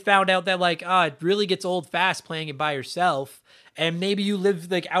 And then they found out that like, it really gets old fast playing it by yourself. And maybe you live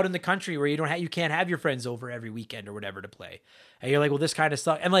like out in the country where you can't have your friends over every weekend or whatever to play. And you're like, well, this kind of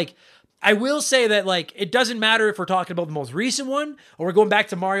stuff. And like, I will say that like, it doesn't matter if we're talking about the most recent one or we're going back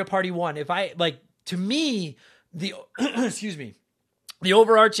to Mario Party 1. If I like, to me, the, excuse me, the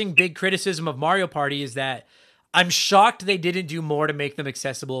overarching big criticism of Mario Party is that I'm shocked they didn't do more to make them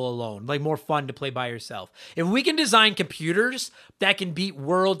accessible alone, like more fun to play by yourself. If we can design computers that can beat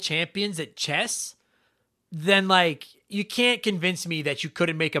world champions at chess, then like, you can't convince me that you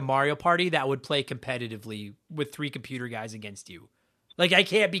couldn't make a Mario Party that would play competitively with 3 computer guys against you. Like, I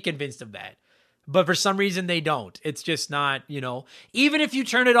can't be convinced of that. But for some reason, they don't. It's just not, even if you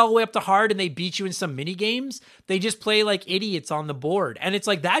turn it all the way up to hard and they beat you in some mini games, they just play like idiots on the board. And it's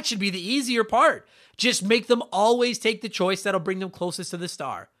like, that should be the easier part. Just make them always take the choice that'll bring them closest to the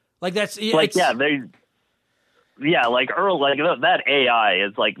star. Like, that's... Like, yeah, yeah, like Earl, like that AI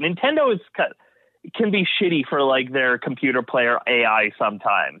is like Nintendo can be shitty for like their computer player AI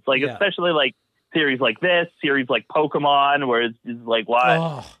sometimes, like especially like series like this, series like Pokemon, where it's just like,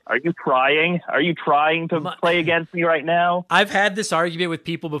 why are you trying? Are you trying to play against me right now? I've had this argument with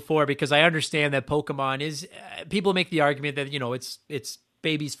people before because I understand that Pokemon is. People make the argument that it's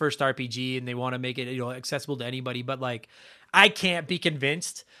baby's first RPG and they want to make it accessible to anybody, but like I can't be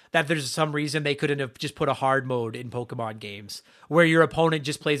convinced that there's some reason they couldn't have just put a hard mode in Pokemon games where your opponent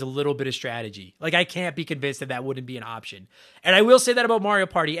just plays a little bit of strategy. Like I can't be convinced that wouldn't be an option. And I will say that about Mario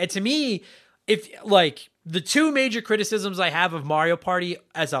Party. And to me, if like the two major criticisms I have of Mario Party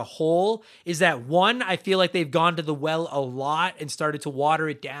as a whole is that one, I feel like they've gone to the well a lot and started to water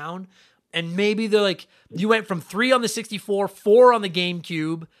it down. And maybe they're like, you went from 3 on the 64, 4 on the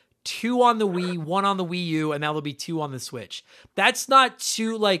GameCube, 2 on the Wii, 1 on the Wii U, and now there'll be 2 on the Switch. That's not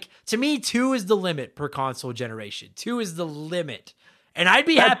too, like, to me, 2 is the limit per console generation. 2 is the limit. And I'd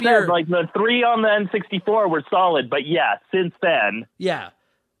be happier. Like the 3 on the N64 were solid, but yeah, since then. Yeah.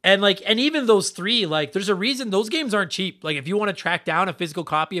 And even those 3, like, there's a reason those games aren't cheap. Like, if you want to track down a physical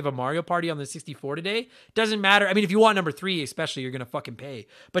copy of a Mario Party on the 64 today, doesn't matter. I mean, if you want number 3, especially, you're going to fucking pay.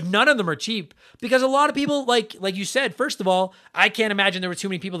 But none of them are cheap because a lot of people, like you said, first of all, I can't imagine there were too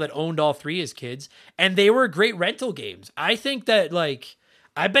many people that owned all 3 as kids, and they were great rental games. I think that, like,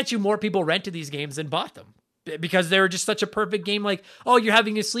 I bet you more people rented these games than bought them. Because they were just such a perfect game. Like, oh, you're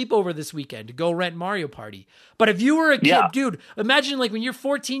having a sleepover this weekend. Go rent Mario Party. But if you were a kid, dude, imagine like when you're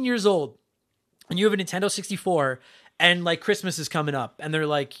 14 years old and you have a Nintendo 64 and like Christmas is coming up and they're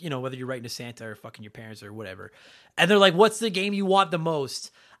like, whether you're writing to Santa or fucking your parents or whatever. And they're like, what's the game you want the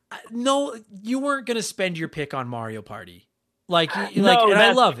most? No, you weren't going to spend your pick on Mario Party. And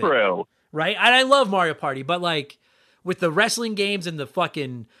I love it. Right? And I love Mario Party. But like with the wrestling games and the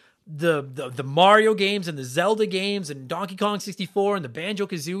fucking... the Mario games and the Zelda games and Donkey Kong 64 and the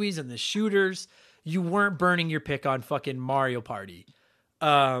Banjo-Kazooies and the shooters, you weren't burning your pick on fucking Mario Party.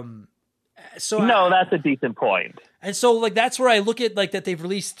 No, that's a decent point. And so like that's where I look at like that they've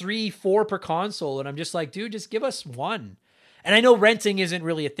released 3, 4 per console, and I'm just like, dude, just give us one. And I know renting isn't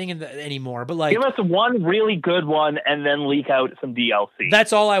really a thing anymore, but like... Give us one really good one and then leak out some DLC.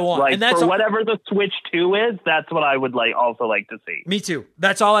 That's all I want. Like, and that's for whatever the Switch 2 is, that's what I would also like to see. Me too.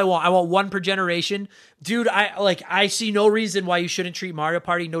 That's all I want. I want one per generation. Dude, I see no reason why you shouldn't treat Mario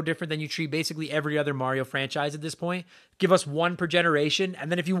Party no different than you treat basically every other Mario franchise at this point. Give us one per generation.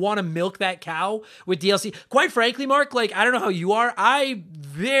 And then if you want to milk that cow with DLC... Quite frankly, Mark, like, I don't know how you are. I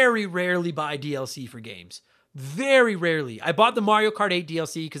very rarely buy DLC for games. Very rarely. I bought the Mario Kart 8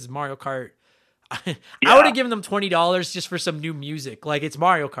 DLC because Mario Kart. I would have given them $20 just for some new music. Like, it's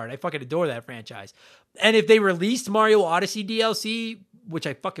Mario Kart. I fucking adore that franchise. And if they released Mario Odyssey DLC, which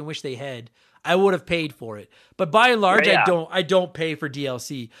I fucking wish they had, I would have paid for it. But by and large, I don't pay for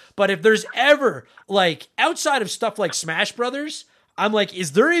DLC. But if there's ever, like, outside of stuff like Smash Brothers, I'm like,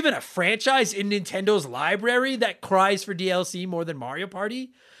 is there even a franchise in Nintendo's library that cries for DLC more than Mario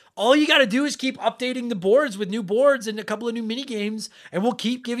Party? All you got to do is keep updating the boards with new boards and a couple of new mini games, and we'll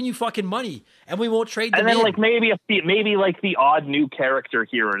keep giving you fucking money, and we won't trade them. And then, in. like maybe like the odd new character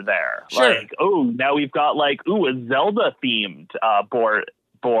here or there. Sure. Like, oh, now we've got like a Zelda themed board,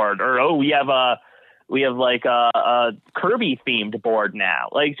 or we have a Kirby themed board now.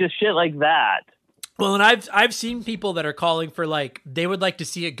 Like just shit like that. Well, and I've seen people that are calling for like they would like to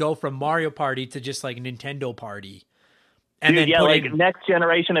see it go from Mario Party to just like Nintendo Party. And dude, then like next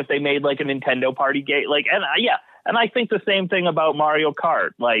generation, if they made like a Nintendo Party game, like, and I think the same thing about Mario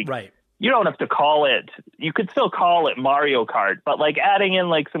Kart. Like, right. You don't have to call it. You could still call it Mario Kart, but like adding in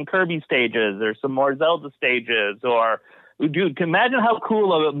like some Kirby stages or some more Zelda stages, or dude, imagine how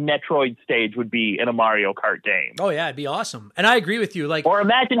cool a Metroid stage would be in a Mario Kart game. Oh yeah, it'd be awesome. And I agree with you. Like, or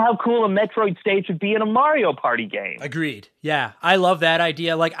imagine how cool a Metroid stage would be in a Mario Party game. Agreed. Yeah, I love that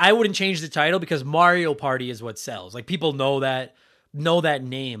idea. Like, I wouldn't change the title because Mario Party is what sells. Like, people know that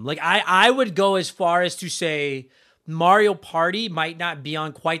name. Like, I would go as far as to say Mario Party might not be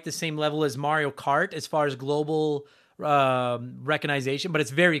on quite the same level as Mario Kart as far as global recognition, but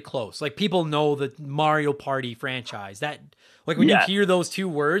it's very close. Like, people know the Mario Party franchise. That, like, when you hear those two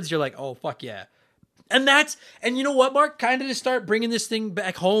words, you're like, oh fuck yeah. And you know what, Mark, kind of to start bringing this thing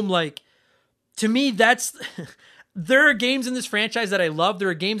back home, like, to me, that's there are games in this franchise that I love, there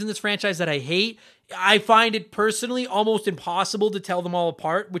are games in this franchise that I hate. I find it personally almost impossible to tell them all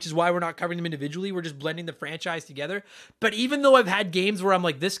apart, which is why we're not covering them individually. We're just blending the franchise together. But even though I've had games where I'm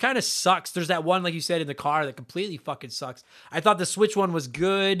like, this kind of sucks. There's that one, like you said, in the car that completely fucking sucks. I thought the Switch one was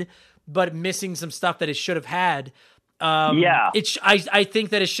good, but missing some stuff that it should have had. Yeah. I think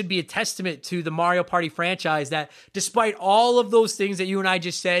that it should be a testament to the Mario Party franchise that despite all of those things that you and I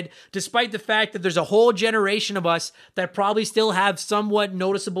just said, despite the fact that there's a whole generation of us that probably still have somewhat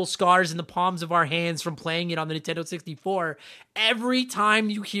noticeable scars in the palms of our hands from playing it on the Nintendo 64, every time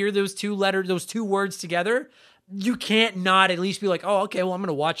you hear those two words together, you can't not at least be like, oh, okay, well, I'm going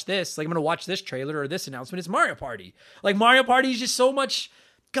to watch this. Like, I'm going to watch this trailer or this announcement. It's Mario Party. Like, Mario Party is just so much,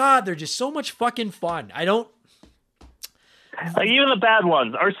 God, they're just so much fucking fun. Like, even the bad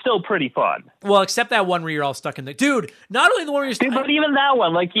ones are still pretty fun. Well, except that one where you're all stuck in the... Dude, not only the one where you're stuck... But even that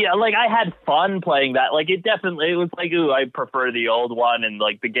one, like, yeah, like, I had fun playing that. Like, it was like, ooh, I prefer the old one, and,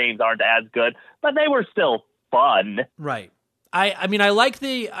 like, the games aren't as good. But they were still fun. Right. I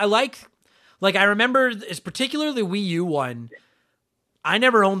remember, it's particularly the Wii U one. I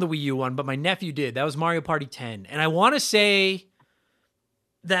never owned the Wii U one, but my nephew did. That was Mario Party 10. And I want to say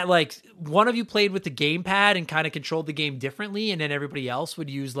that, like, one of you played with the gamepad and kind of controlled the game differently, and then everybody else would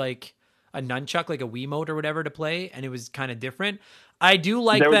use, like, a nunchuck, like a Wiimote or whatever to play, and it was kind of different. I do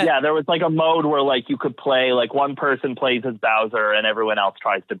like that. Yeah, there was, like, a mode where, like, you could play, like, one person plays as Bowser and everyone else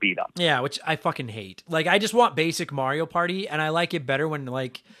tries to beat him. Yeah, which I fucking hate. Like, I just want basic Mario Party, and I like it better when,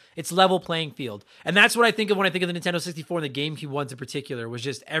 like, it's level playing field. And that's what I think of when I think of the Nintendo 64 and the GameCube ones in particular, was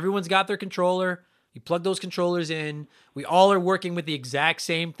just everyone's got their controller. You plug those controllers in. We all are working with the exact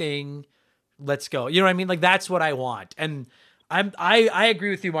same thing. Let's go. You know what I mean? Like, that's what I want. And I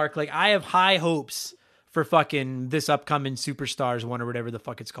agree with you, Mark. Like, I have high hopes for fucking this upcoming Superstars one or whatever the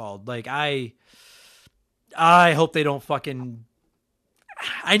fuck it's called. Like, I hope they don't fucking...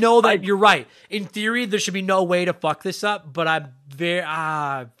 I know that you're right. In theory, there should be no way to fuck this up, but I'm very...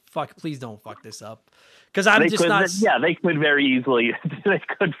 fuck, please don't fuck this up. Because I'm just not... Yeah, they could very easily... They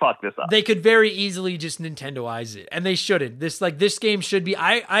could fuck this up. They could very easily just Nintendoize it. And they shouldn't. This game should be...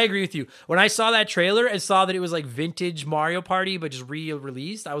 I agree with you. When I saw that trailer and saw that it was like vintage Mario Party, but just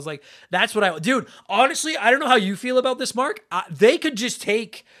re-released, I was like, that's what I... Dude, honestly, I don't know how you feel about this, Mark. They could just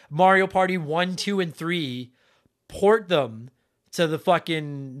take Mario Party 1, 2, and 3, port them to the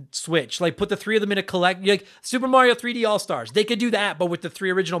fucking Switch. Like, put the three of them in a collect, like Super Mario 3D All-Stars. They could do that, but with the three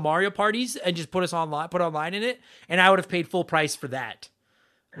original Mario parties and just put online in it, and I would have paid full price for that.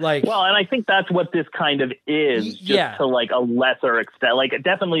 Like, well, and I think that's what this kind of is, just to like a lesser extent. Like,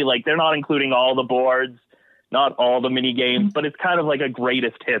 definitely, like, they're not including all the boards, not all the mini games, but it's kind of like a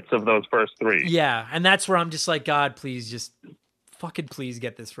greatest hits of those first three. Yeah, and that's where I'm just like, God, please just fucking please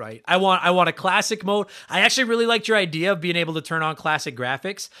get this right. I want a classic mode. I actually really liked your idea of being able to turn on classic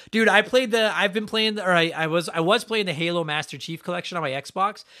graphics. Dude, I was playing the Halo Master Chief Collection on my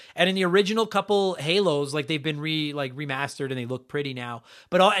Xbox, and in the original couple Halos, like, they've been remastered and they look pretty now.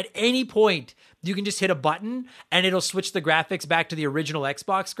 But at any point, you can just hit a button and it'll switch the graphics back to the original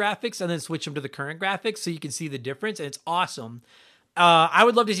Xbox graphics and then switch them to the current graphics so you can see the difference, and it's awesome. I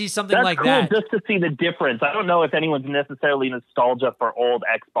would love to see something That's like cool, that. Just to see the difference. I don't know if anyone's necessarily nostalgia for old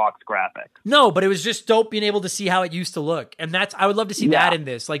Xbox graphics. No, but it was just dope being able to see how it used to look. And I would love to see that in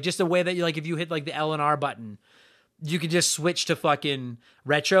this. Like, just a way that you, like, if you hit like the L and R button, you could just switch to fucking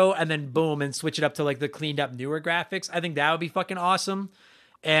retro and then boom and switch it up to like the cleaned up newer graphics. I think that would be fucking awesome.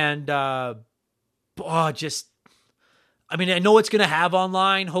 And I mean, I know it's going to have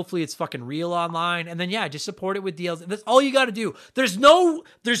online. Hopefully it's fucking real online. And then, yeah, just support it with DLC. That's all you got to do.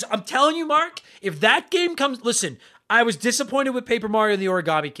 I'm telling you, Mark, if that game comes, listen, I was disappointed with Paper Mario and the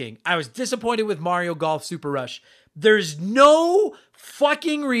Origami King. I was disappointed with Mario Golf Super Rush. There's no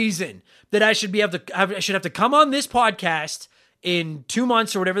fucking reason that I should have to come on this podcast in 2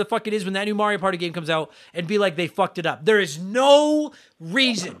 months or whatever the fuck it is when that new Mario Party game comes out and be like, they fucked it up. There is no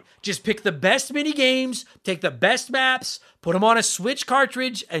reason. Just pick the best mini games, take the best maps, put them on a Switch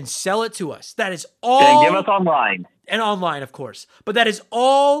cartridge, and sell it to us. That is all. And give us online. And online, of course. But that is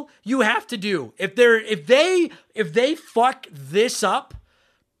all you have to do. If they fuck this up,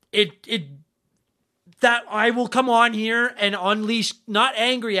 that I will come on here and unleash, not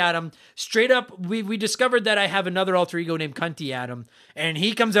angry at him, straight up. We discovered that I have another alter ego named Cunty Adam, and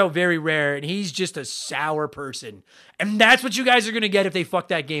he comes out very rare, and he's just a sour person. And that's what you guys are going to get if they fuck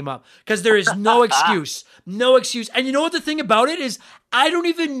that game up, because there is no excuse. No excuse. And you know what the thing about it is? I don't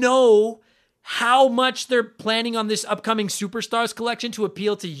even know how much they're planning on this upcoming Superstars collection to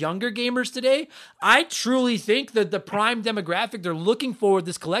appeal to younger gamers today. I truly think that the prime demographic they're looking for with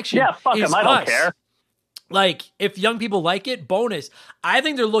this collection is them. I don't care. Like, if young people like it, bonus. I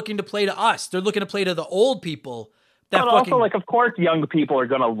think they're looking to play to us. They're looking to play to the old people. But also, like, of course young people are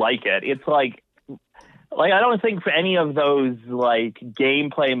going to like it. It's like, I don't think for any of those, like,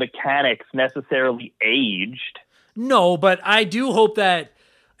 gameplay mechanics necessarily aged. No, but I do hope that,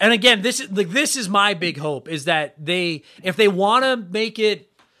 And again, this is my big hope is that if they want to make it,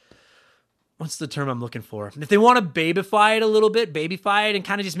 what's the term I'm looking for? If they want to babyfy it and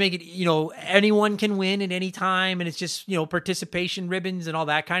kind of just make it, anyone can win at any time. And it's just, participation ribbons and all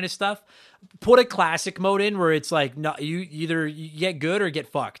that kind of stuff. Put a classic mode in where it's like, no, you get good or get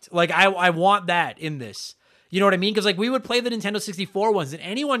fucked. Like I want that in this, you know what I mean? Cause like we would play the Nintendo 64 ones and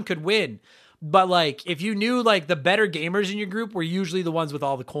anyone could win. But like, if you knew like the better gamers in your group were usually the ones with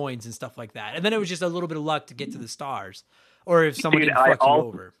all the coins and stuff like that. And then it was just a little bit of luck to get to the stars or if someone didn't fuck you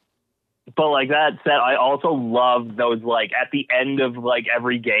over. But like that said, I also love those, like at the end of like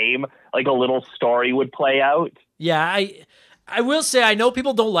every game, like a little story would play out. Yeah, I will say I know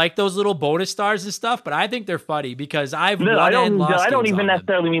people don't like those little bonus stars and stuff, but I think they're funny because I don't even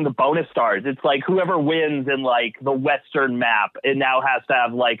necessarily mean the bonus stars. It's like whoever wins in like the Western map, it now has to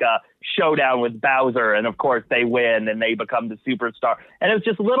have like a showdown with Bowser, and of course they win and they become the superstar. And it was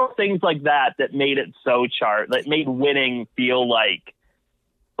just little things like that made it so that made winning feel like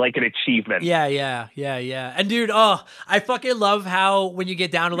an achievement. Yeah. And dude, I fucking love how when you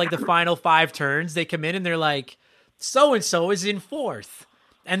get down to like the final 5 turns, they come in and they're like, so-and-so is in 4th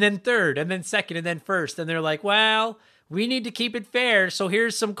and then 3rd and then 2nd and then 1st. And they're like, well, we need to keep it fair. So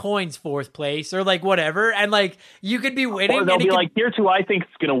here's some coins, 4th place or like whatever. And like, you could be winning. Or they'll be like, here's who I think is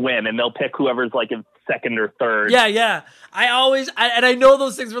going to win. And they'll pick whoever's like in 2nd or 3rd. Yeah. I know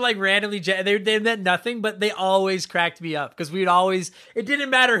those things were like randomly, they meant nothing, but they always cracked me up because it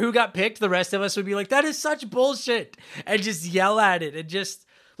didn't matter who got picked. The rest of us would be like, that is such bullshit and just yell at it and just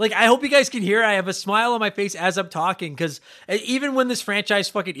like, I hope you guys can hear. I have a smile on my face as I'm talking because even when this franchise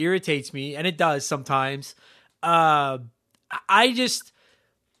fucking irritates me, and it does sometimes, if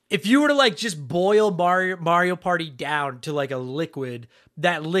you were to like just boil Mario Party down to like a liquid,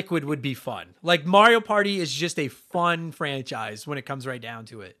 that liquid would be fun. Like Mario Party is just a fun franchise when it comes right down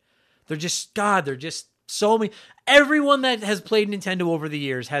to it. They're just so many. Everyone that has played Nintendo over the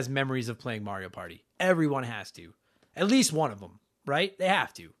years has memories of playing Mario Party. Everyone has to. At least one of them, right? They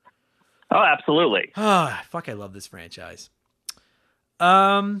have to. Oh, absolutely. Fuck, I love this franchise.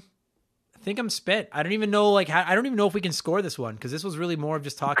 I think I'm spent. I don't even know if we can score this one because this was really more of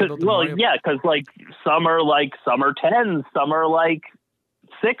just talking about the Mario. Yeah, because like some are 10s, some are like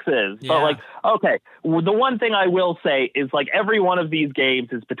 6s. Yeah. But like, okay, well, the one thing I will say is like every one of these games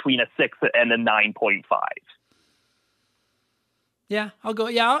is between a 6 and a 9.5. Yeah, I'll go.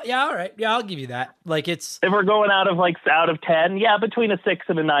 Yeah, all right. Yeah, I'll give you that. Like if we're going out of 10, yeah, between a 6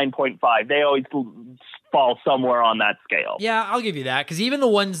 and a 9.5. They always fall somewhere on that scale. Yeah, I'll give you that because even the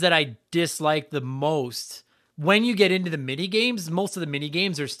ones that I dislike the most, when you get into the mini games, most of the mini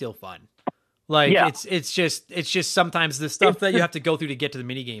games are still fun. Like it's just sometimes the stuff that you have to go through to get to the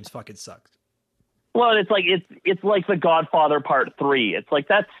mini games fucking sucks. Well, it's like The Godfather Part 3. It's like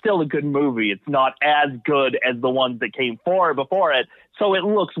that's still a good movie. It's not as good as the ones that came before it, so it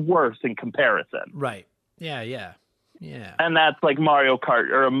looks worse in comparison. Right. Yeah. And that's like Mario Kart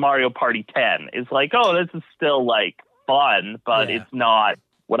or Mario Party 10. It's like, oh, this is still like fun, but it's not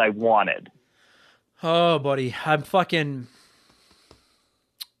what I wanted. Oh, buddy, I'm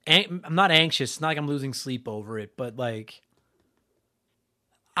not anxious. It's not like I'm losing sleep over it, but like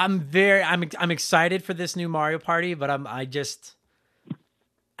I'm excited for this new Mario Party, but I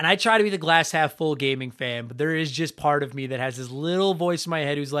try to be the glass half full gaming fan, but there is just part of me that has this little voice in my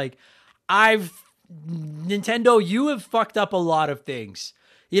head who's like, Nintendo, you have fucked up a lot of things.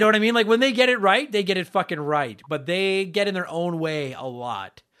 You know what I mean? Like when they get it right, they get it fucking right, but they get in their own way a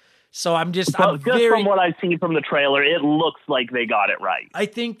lot. So from what I've seen from the trailer, it looks like they got it right. I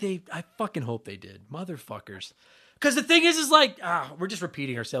fucking hope they did. Motherfuckers. Because the thing is like, we're just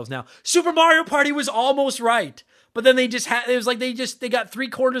repeating ourselves now. Super Mario Party was almost right. But then they got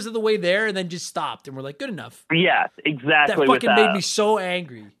 3/4 of the way there and then just stopped. And we're like, good enough. Yes, exactly. That fucking made me so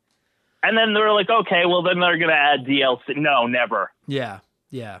angry. And then they were like, okay, well then they're going to add DLC. No, never. Yeah.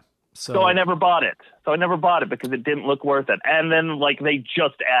 So I never bought it. Because it didn't look worth it. And then like they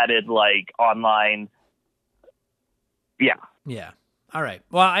just added like online. Yeah. All right.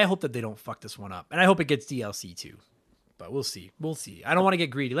 Well, I hope that they don't fuck this one up. And I hope it gets DLC too. But we'll see. I don't want to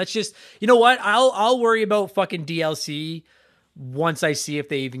get greedy. Let's just, you know what? I'll worry about fucking DLC once I see if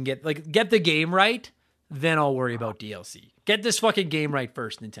they even get the game right. Then I'll worry about DLC. Get this fucking game right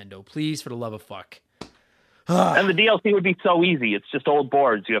first, Nintendo. Please, for the love of fuck. And the DLC would be so easy. It's just old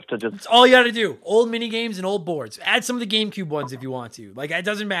boards. You have to just... It's all you got to do. Old mini games and old boards. Add some of the GameCube ones if you want to. Like, it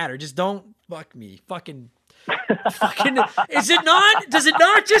doesn't matter. Just don't fuck me. Fucking... Is it not? Does it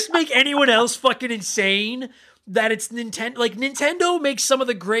not just make anyone else fucking insane that it's Nintendo? Like, Nintendo makes some of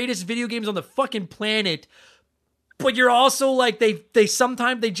the greatest video games on the fucking planet, but you're also like, they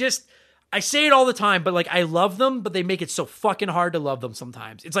sometimes, I say it all the time, but like, I love them, but they make it so fucking hard to love them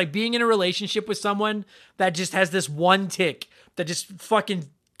sometimes. It's like being in a relationship with someone that just has this one tick that just fucking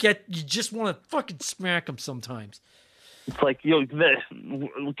you just want to fucking smack them sometimes. It's like, we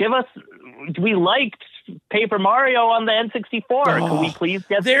liked Paper Mario on the N64. Can we please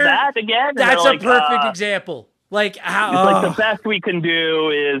get that again? And that's a perfect example. Like, how? It's like the best we can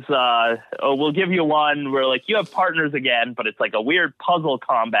do is, we'll give you one where like you have partners again, but it's like a weird puzzle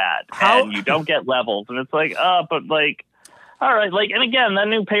combat and you don't get levels. And it's like, but like, all right. Like, and again, that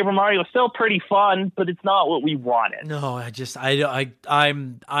new Paper Mario is still pretty fun, but it's not what we wanted. No,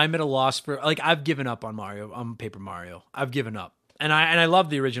 I'm at a loss for, like, I've given up on Paper Mario. I've given up. And I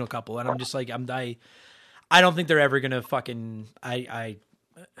love the original couple. And I'm just like, I don't think they're ever going to fucking,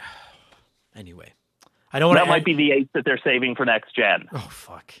 anyway. I don't want to. That might be the 8 that they're saving for next gen. Oh,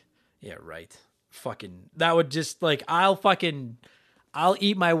 fuck. Yeah, right. Fucking, that would just, like, I'll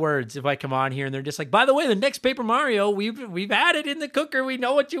eat my words if I come on here and they're just like, by the way, the next Paper Mario, we've had it in the cooker. We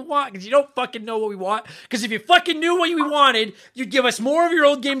know what you want, because you don't fucking know what we want. Because if you fucking knew what we wanted, you'd give us more of your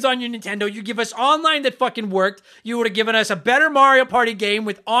old games on your Nintendo. You'd give us online that fucking worked. You would have given us a better Mario Party game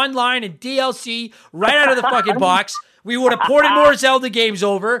with online and DLC right out of the fucking box. We would have ported more Zelda games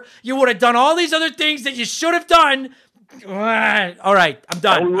over. You would have done all these other things that you should have done. All right, I'm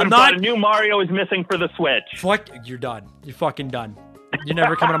done. I'm not. A new Mario is missing for the Switch. Fuck, you're done. You're fucking done. You're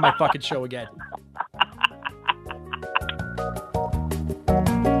never coming on my fucking show again.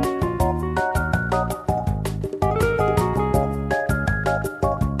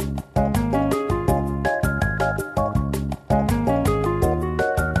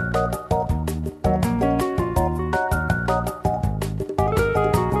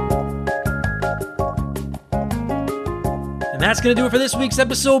 And that's going to do it for this week's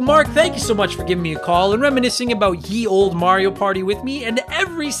episode. Mark, thank you so much for giving me a call and reminiscing about ye old Mario Party with me, and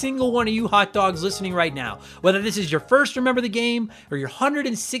every single one of you hot dogs listening right now. Whether this is your first Remember the Game, or your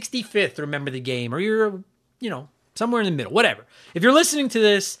 165th Remember the Game, or you're, somewhere in the middle, whatever. If you're listening to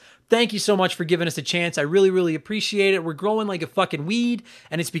this, thank you so much for giving us a chance. I really, really appreciate it. We're growing like a fucking weed,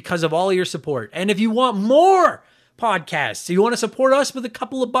 and it's because of all of your support. And if you want more podcasts, so you want to support us with a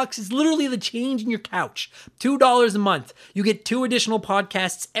couple of bucks, it's literally the change in your couch. $2 a month. You get 2 additional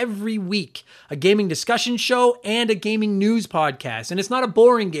podcasts every week, a gaming discussion show and a gaming news podcast. And it's not a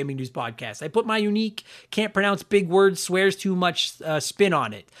boring gaming news podcast. I put my unique, can't pronounce big words, swears too much spin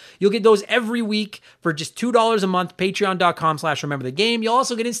on it. You'll get those every week for just $2 a month, patreon.com/remember the game. You'll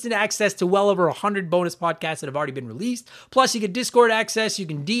also get instant access to well over 100 bonus podcasts that have already been released. Plus, you get Discord access. You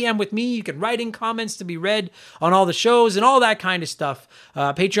can DM with me. You can write in comments to be read on all the shows and all that kind of stuff.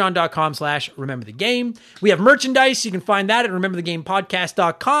 Patreon.com/remember the game. We have merchandise. You can find that at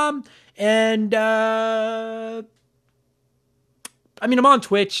rememberthegamepodcast.com. And I'm on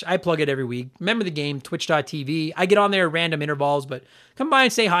Twitch. I plug it every week. Remember the Game, twitch.tv. I get on there at random intervals, but come by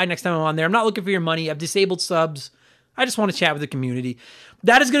and say hi next time I'm on there. I'm not looking for your money. I've disabled subs. I just want to chat with the community.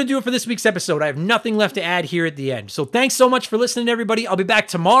 That is going to do it for this week's episode. I have nothing left to add here at the end. So thanks so much for listening, everybody. I'll be back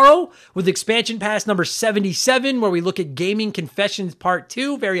tomorrow with Expansion Pass number 77, where we look at Gaming Confessions Part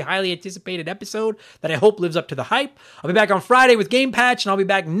 2. Very highly anticipated episode that I hope lives up to the hype. I'll be back on Friday with Game Patch, and I'll be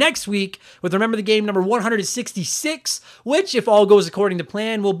back next week with Remember the Game number 166, which, if all goes according to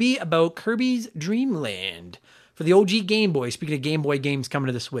plan, will be about Kirby's Dream Land for the OG Game Boy. Speaking of Game Boy games coming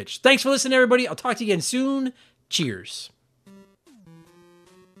to the Switch. Thanks for listening, everybody. I'll talk to you again soon. Cheers.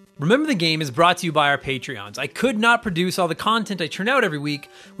 Remember the Game is brought to you by our Patreons. I could not produce all the content I turn out every week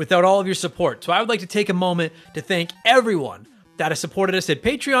without all of your support. So I would like to take a moment to thank everyone that has supported us at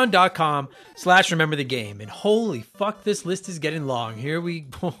patreon.com/remember the game. And holy fuck, this list is getting long. Here we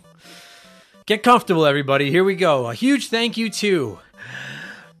go. Get comfortable, everybody. Here we go. A huge thank you to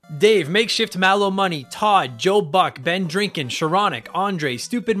Dave, Makeshift Mallow Money, Todd, Joe Buck, Ben Drinkin, Sharonic, Andre,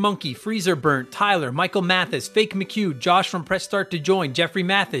 Stupid Monkey, Freezer Burnt, Tyler, Michael Mathis, Fake McHugh, Josh from Press Start to Join, Jeffrey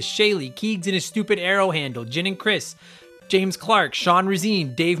Mathis, Shaylee, Keegs and his stupid arrow handle, Jin and Chris, James Clark, Sean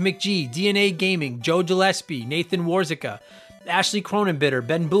Razine, Dave McGee, DNA Gaming, Joe Gillespie, Nathan Warzica, Ashley Cronenbitter,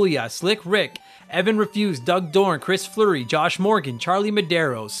 Ben Booyah, Slick Rick, Evan Refused, Doug Dorn, Chris Fleury, Josh Morgan, Charlie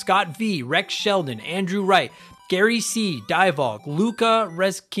Madero, Scott V, Rex Sheldon, Andrew Wright, Gary C, Divalk, Luca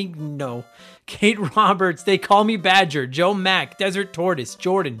Reskigno, Kate Roberts, They Call Me Badger, Joe Mack, Desert Tortoise,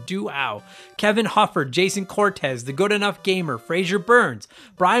 Jordan, Duow, Kevin Hufford, Jason Cortez, The Good Enough Gamer, Fraser Burns,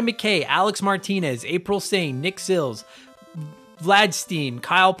 Brian McKay, Alex Martinez, April Sane, Nick Sills, Vladstein,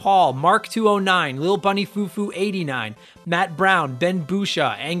 Kyle Paul, Mark 209, Lil Bunny Fufu 89, Matt Brown, Ben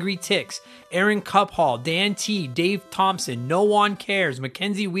Busha, Angry Ticks, Aaron Cuphall, Dan T, Dave Thompson, No One Cares,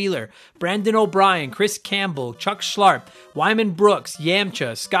 Mackenzie Wheeler, Brandon O'Brien, Chris Campbell, Chuck Schlarp, Wyman Brooks,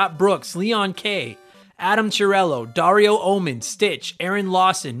 Yamcha, Scott Brooks, Leon K, Adam Chirello, Dario Omen, Stitch, Aaron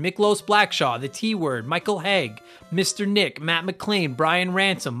Lawson, Miklos Blackshaw, The T-Word, Michael Haig, Mr. Nick, Matt McLean, Brian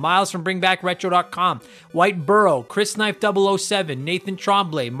Ransom, Miles from BringBackRetro.com, White Burrow, Chris Knife 007, Nathan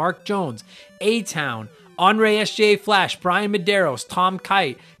Tremblay, Mark Jones, A-Town, Andre SJ Flash, Brian Medeiros, Tom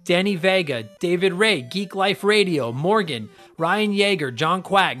Kite, Danny Vega, David Ray, Geek Life Radio, Morgan, Ryan Yeager, John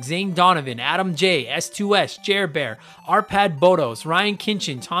Quack, Zane Donovan, Adam J, S2S, Jer Bear, Arpad Bodos, Ryan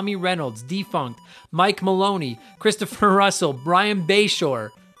Kinchin, Tommy Reynolds, Defunct, Mike Maloney, Christopher Russell, Brian Bayshore,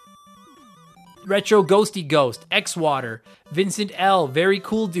 Retro Ghosty Ghost, X-Water, Vincent L, Very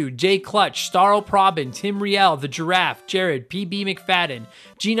Cool Dude, Jay Clutch, Starro Probin, Tim Riel, The Giraffe, Jared, PB McFadden,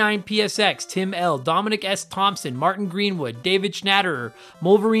 G9PSX, Tim L, Dominic S. Thompson, Martin Greenwood, David Schnatterer,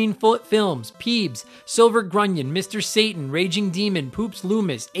 Wolverine Films, Peebs, Silver Grunion, Mr. Satan, Raging Demon, Poops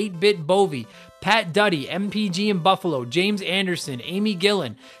Loomis, 8-Bit Bovey, Pat Duddy, MPG in Buffalo, James Anderson, Amy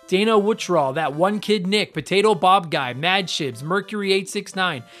Gillen, Dana Wuttrall, That One Kid Nick, Potato Bob Guy, Mad Shibs, Mercury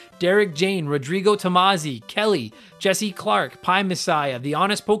 869, Derek Jane, Rodrigo Tomazzi, Kelly, Jesse Clark, Pie Messiah, The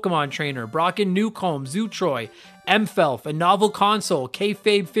Honest Pokemon Trainer, Brocken Newcomb, Zootroy, Mfelf, A Novel Console,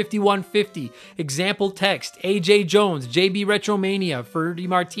 Kayfabe 5150, Example Text, AJ Jones, JB Retromania, Ferdy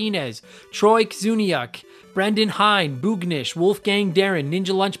Martinez, Troy Kzuniak, Brendan Hine, Boognish, Wolfgang Darren,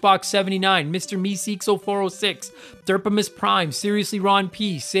 Ninja Lunchbox 79, Mr. Meeseeks 0406, Derpamus Prime, Seriously Ron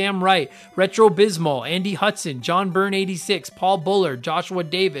P, Sam Wright, Retro Bismol, Andy Hudson, John Byrne 86, Paul Bullard, Joshua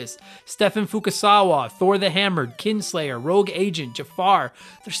Davis, Stefan Fukasawa, Thor the Hammered, Kinslayer, Rogue Agent, Jafar.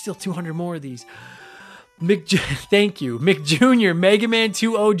 There's still 200 more of these. Thank you. Mick Jr., Mega Man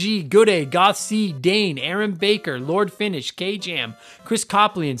 2 OG, Good A, Goth C, Dane, Aaron Baker, Lord Finish, K-Jam, Chris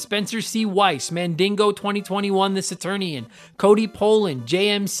Coplian, Spencer C. Weiss, Mandingo 2021, The Saturnian, Cody Poland,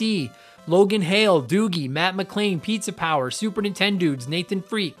 JMC, Logan Hale, Doogie, Matt McLean, Pizza Power, Super Nintendudes, Nathan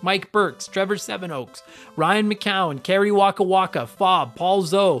Freak, Mike Burks, Trevor Sevenoaks, Ryan McCown, Kerry Waka Waka, Fob, Paul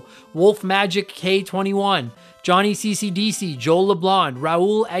Zoe, Wolf Magic K21, Johnny CCDC, Joel LeBlanc,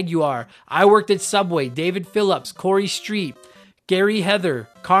 Raul Aguiar, I Worked at Subway, David Phillips, Corey Street, Gary Heather,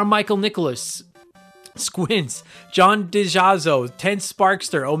 Carmichael Nicholas, Squints, John DiGiazzo, Tense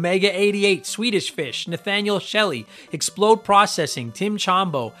Sparkster, Omega 88, Swedish Fish, Nathaniel Shelley, Explode Processing, Tim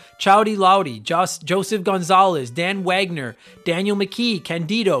Chambo, Chowdy Loudy, Joseph Gonzalez, Dan Wagner, Daniel McKee,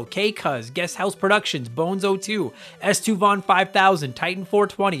 Candido, K-Cuz, Guest House Productions, Bones02, S2 Von 5000, Titan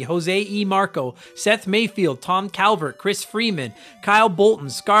 420, Jose E. Marco, Seth Mayfield, Tom Calvert, Chris Freeman, Kyle Bolton,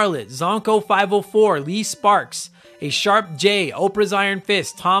 Scarlett, Zonko 504, Lee Sparks, A Sharp J, Oprah's Iron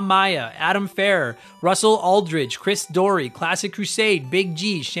Fist, Tom Maya, Adam Ferrer, Russell Aldridge, Chris Dory, Classic Crusade, Big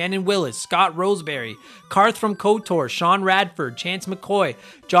G, Shannon Willis, Scott Roseberry, Karth from KOTOR, Sean Radford, Chance McCoy,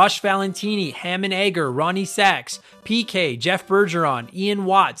 Josh Valentini, Hammond Egger, Ronnie Sachs, PK, Jeff Bergeron, Ian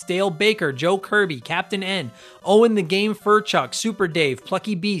Watts, Dale Baker, Joe Kirby, Captain N, Owen the Game Furchuck, Super Dave,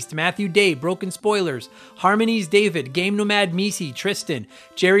 Plucky Beast, Matthew Day, Broken Spoilers, Harmonies David, Game Nomad Misi, Tristan,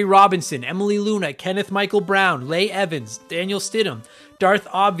 Jerry Robinson, Emily Luna, Kenneth Michael Brown, Leigh Evans, Daniel Stidham, Darth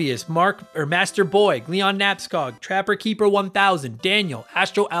Obvious, Master Boy, Leon Napskog, Trapper Keeper 1000, Daniel,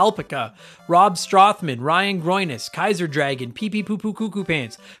 Astro Alpaca, Rob Strothman, Ryan Groinus, Kaiser Dragon, Pee Pee Poo Poo Cuckoo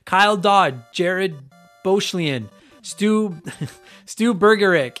Pants, Kyle Dodd, Jared Boschlian, Stu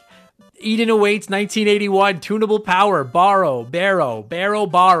Bergerick, Eden Awaits 1981, Tunable Power, Barrow,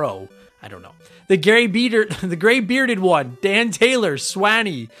 I don't know. The Gray Bearded One, Dan Taylor,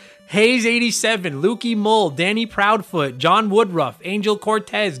 Swanee, Hayes 87, Lukey Mull, Danny Proudfoot, John Woodruff, Angel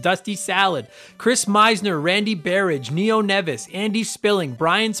Cortez, Dusty Salad, Chris Meisner, Randy Barrage, Neo Nevis, Andy Spilling,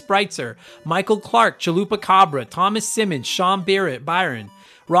 Brian Spreitzer, Michael Clark, Chalupa Cabra, Thomas Simmons, Sean Byron,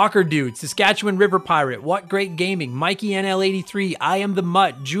 Rocker Dude, Saskatchewan River Pirate, What Great Gaming, Mikey NL83, I Am the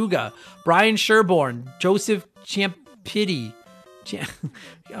Mutt, Juga, Brian Sherborne, Joseph Champity,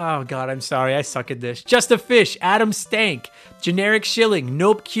 oh God, I'm sorry, I suck at this. Just a Fish, Adam Stank, Generic Shilling,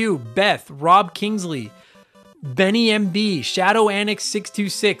 Nope Q, Beth, Rob Kingsley, Benny MB, Shadow Annex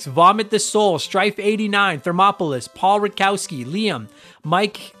 626, Vomit the Soul, Strife 89, Thermopolis, Paul Rutkowski, Liam,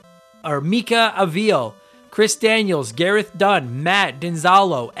 Mika Aviel, Chris Daniels, Gareth Dunn, Matt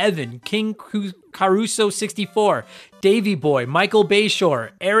Denzalo, Evan, King Caruso 64, Davy Boy, Michael Bayshore,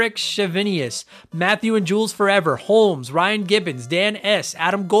 Eric Chavinius, Matthew and Jules Forever, Holmes, Ryan Gibbons, Dan S.,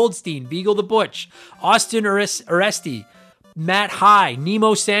 Adam Goldstein, Beagle the Butch, Austin Aresti, Matt High,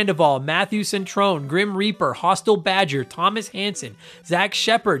 Nemo Sandoval, Matthew Centrone, Grim Reaper, Hostile Badger, Thomas Hansen, Zach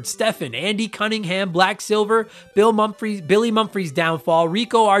Shepard, Stefan, Andy Cunningham, Black Silver, Billy Mumphrey's Downfall,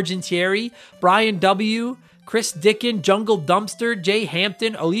 Rico Argentieri, Brian W., Chris Dickin, Jungle Dumpster, Jay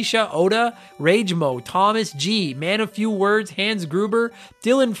Hampton, Alicia Oda, Rage Mo, Thomas G, Man of Few Words, Hans Gruber,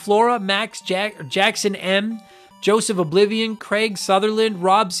 Dylan Flora, Max Jackson M, Joseph Oblivion, Craig Sutherland,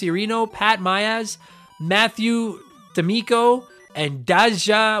 Rob Cirino, Pat Mayaz, Matthew D'Amico, and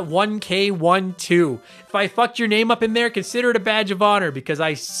Daja 1K12. If I fucked your name up in there, consider it a badge of honor because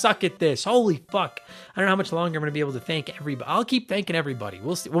I suck at this. Holy fuck. I don't know how much longer I'm going to be able to thank everybody. I'll keep thanking everybody.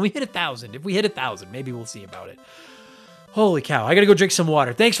 We'll see. When we hit 1,000, if we hit 1,000, maybe we'll see about it. Holy cow. I got to go drink some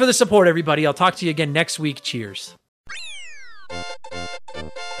water. Thanks for the support, everybody. I'll talk to you again next week. Cheers.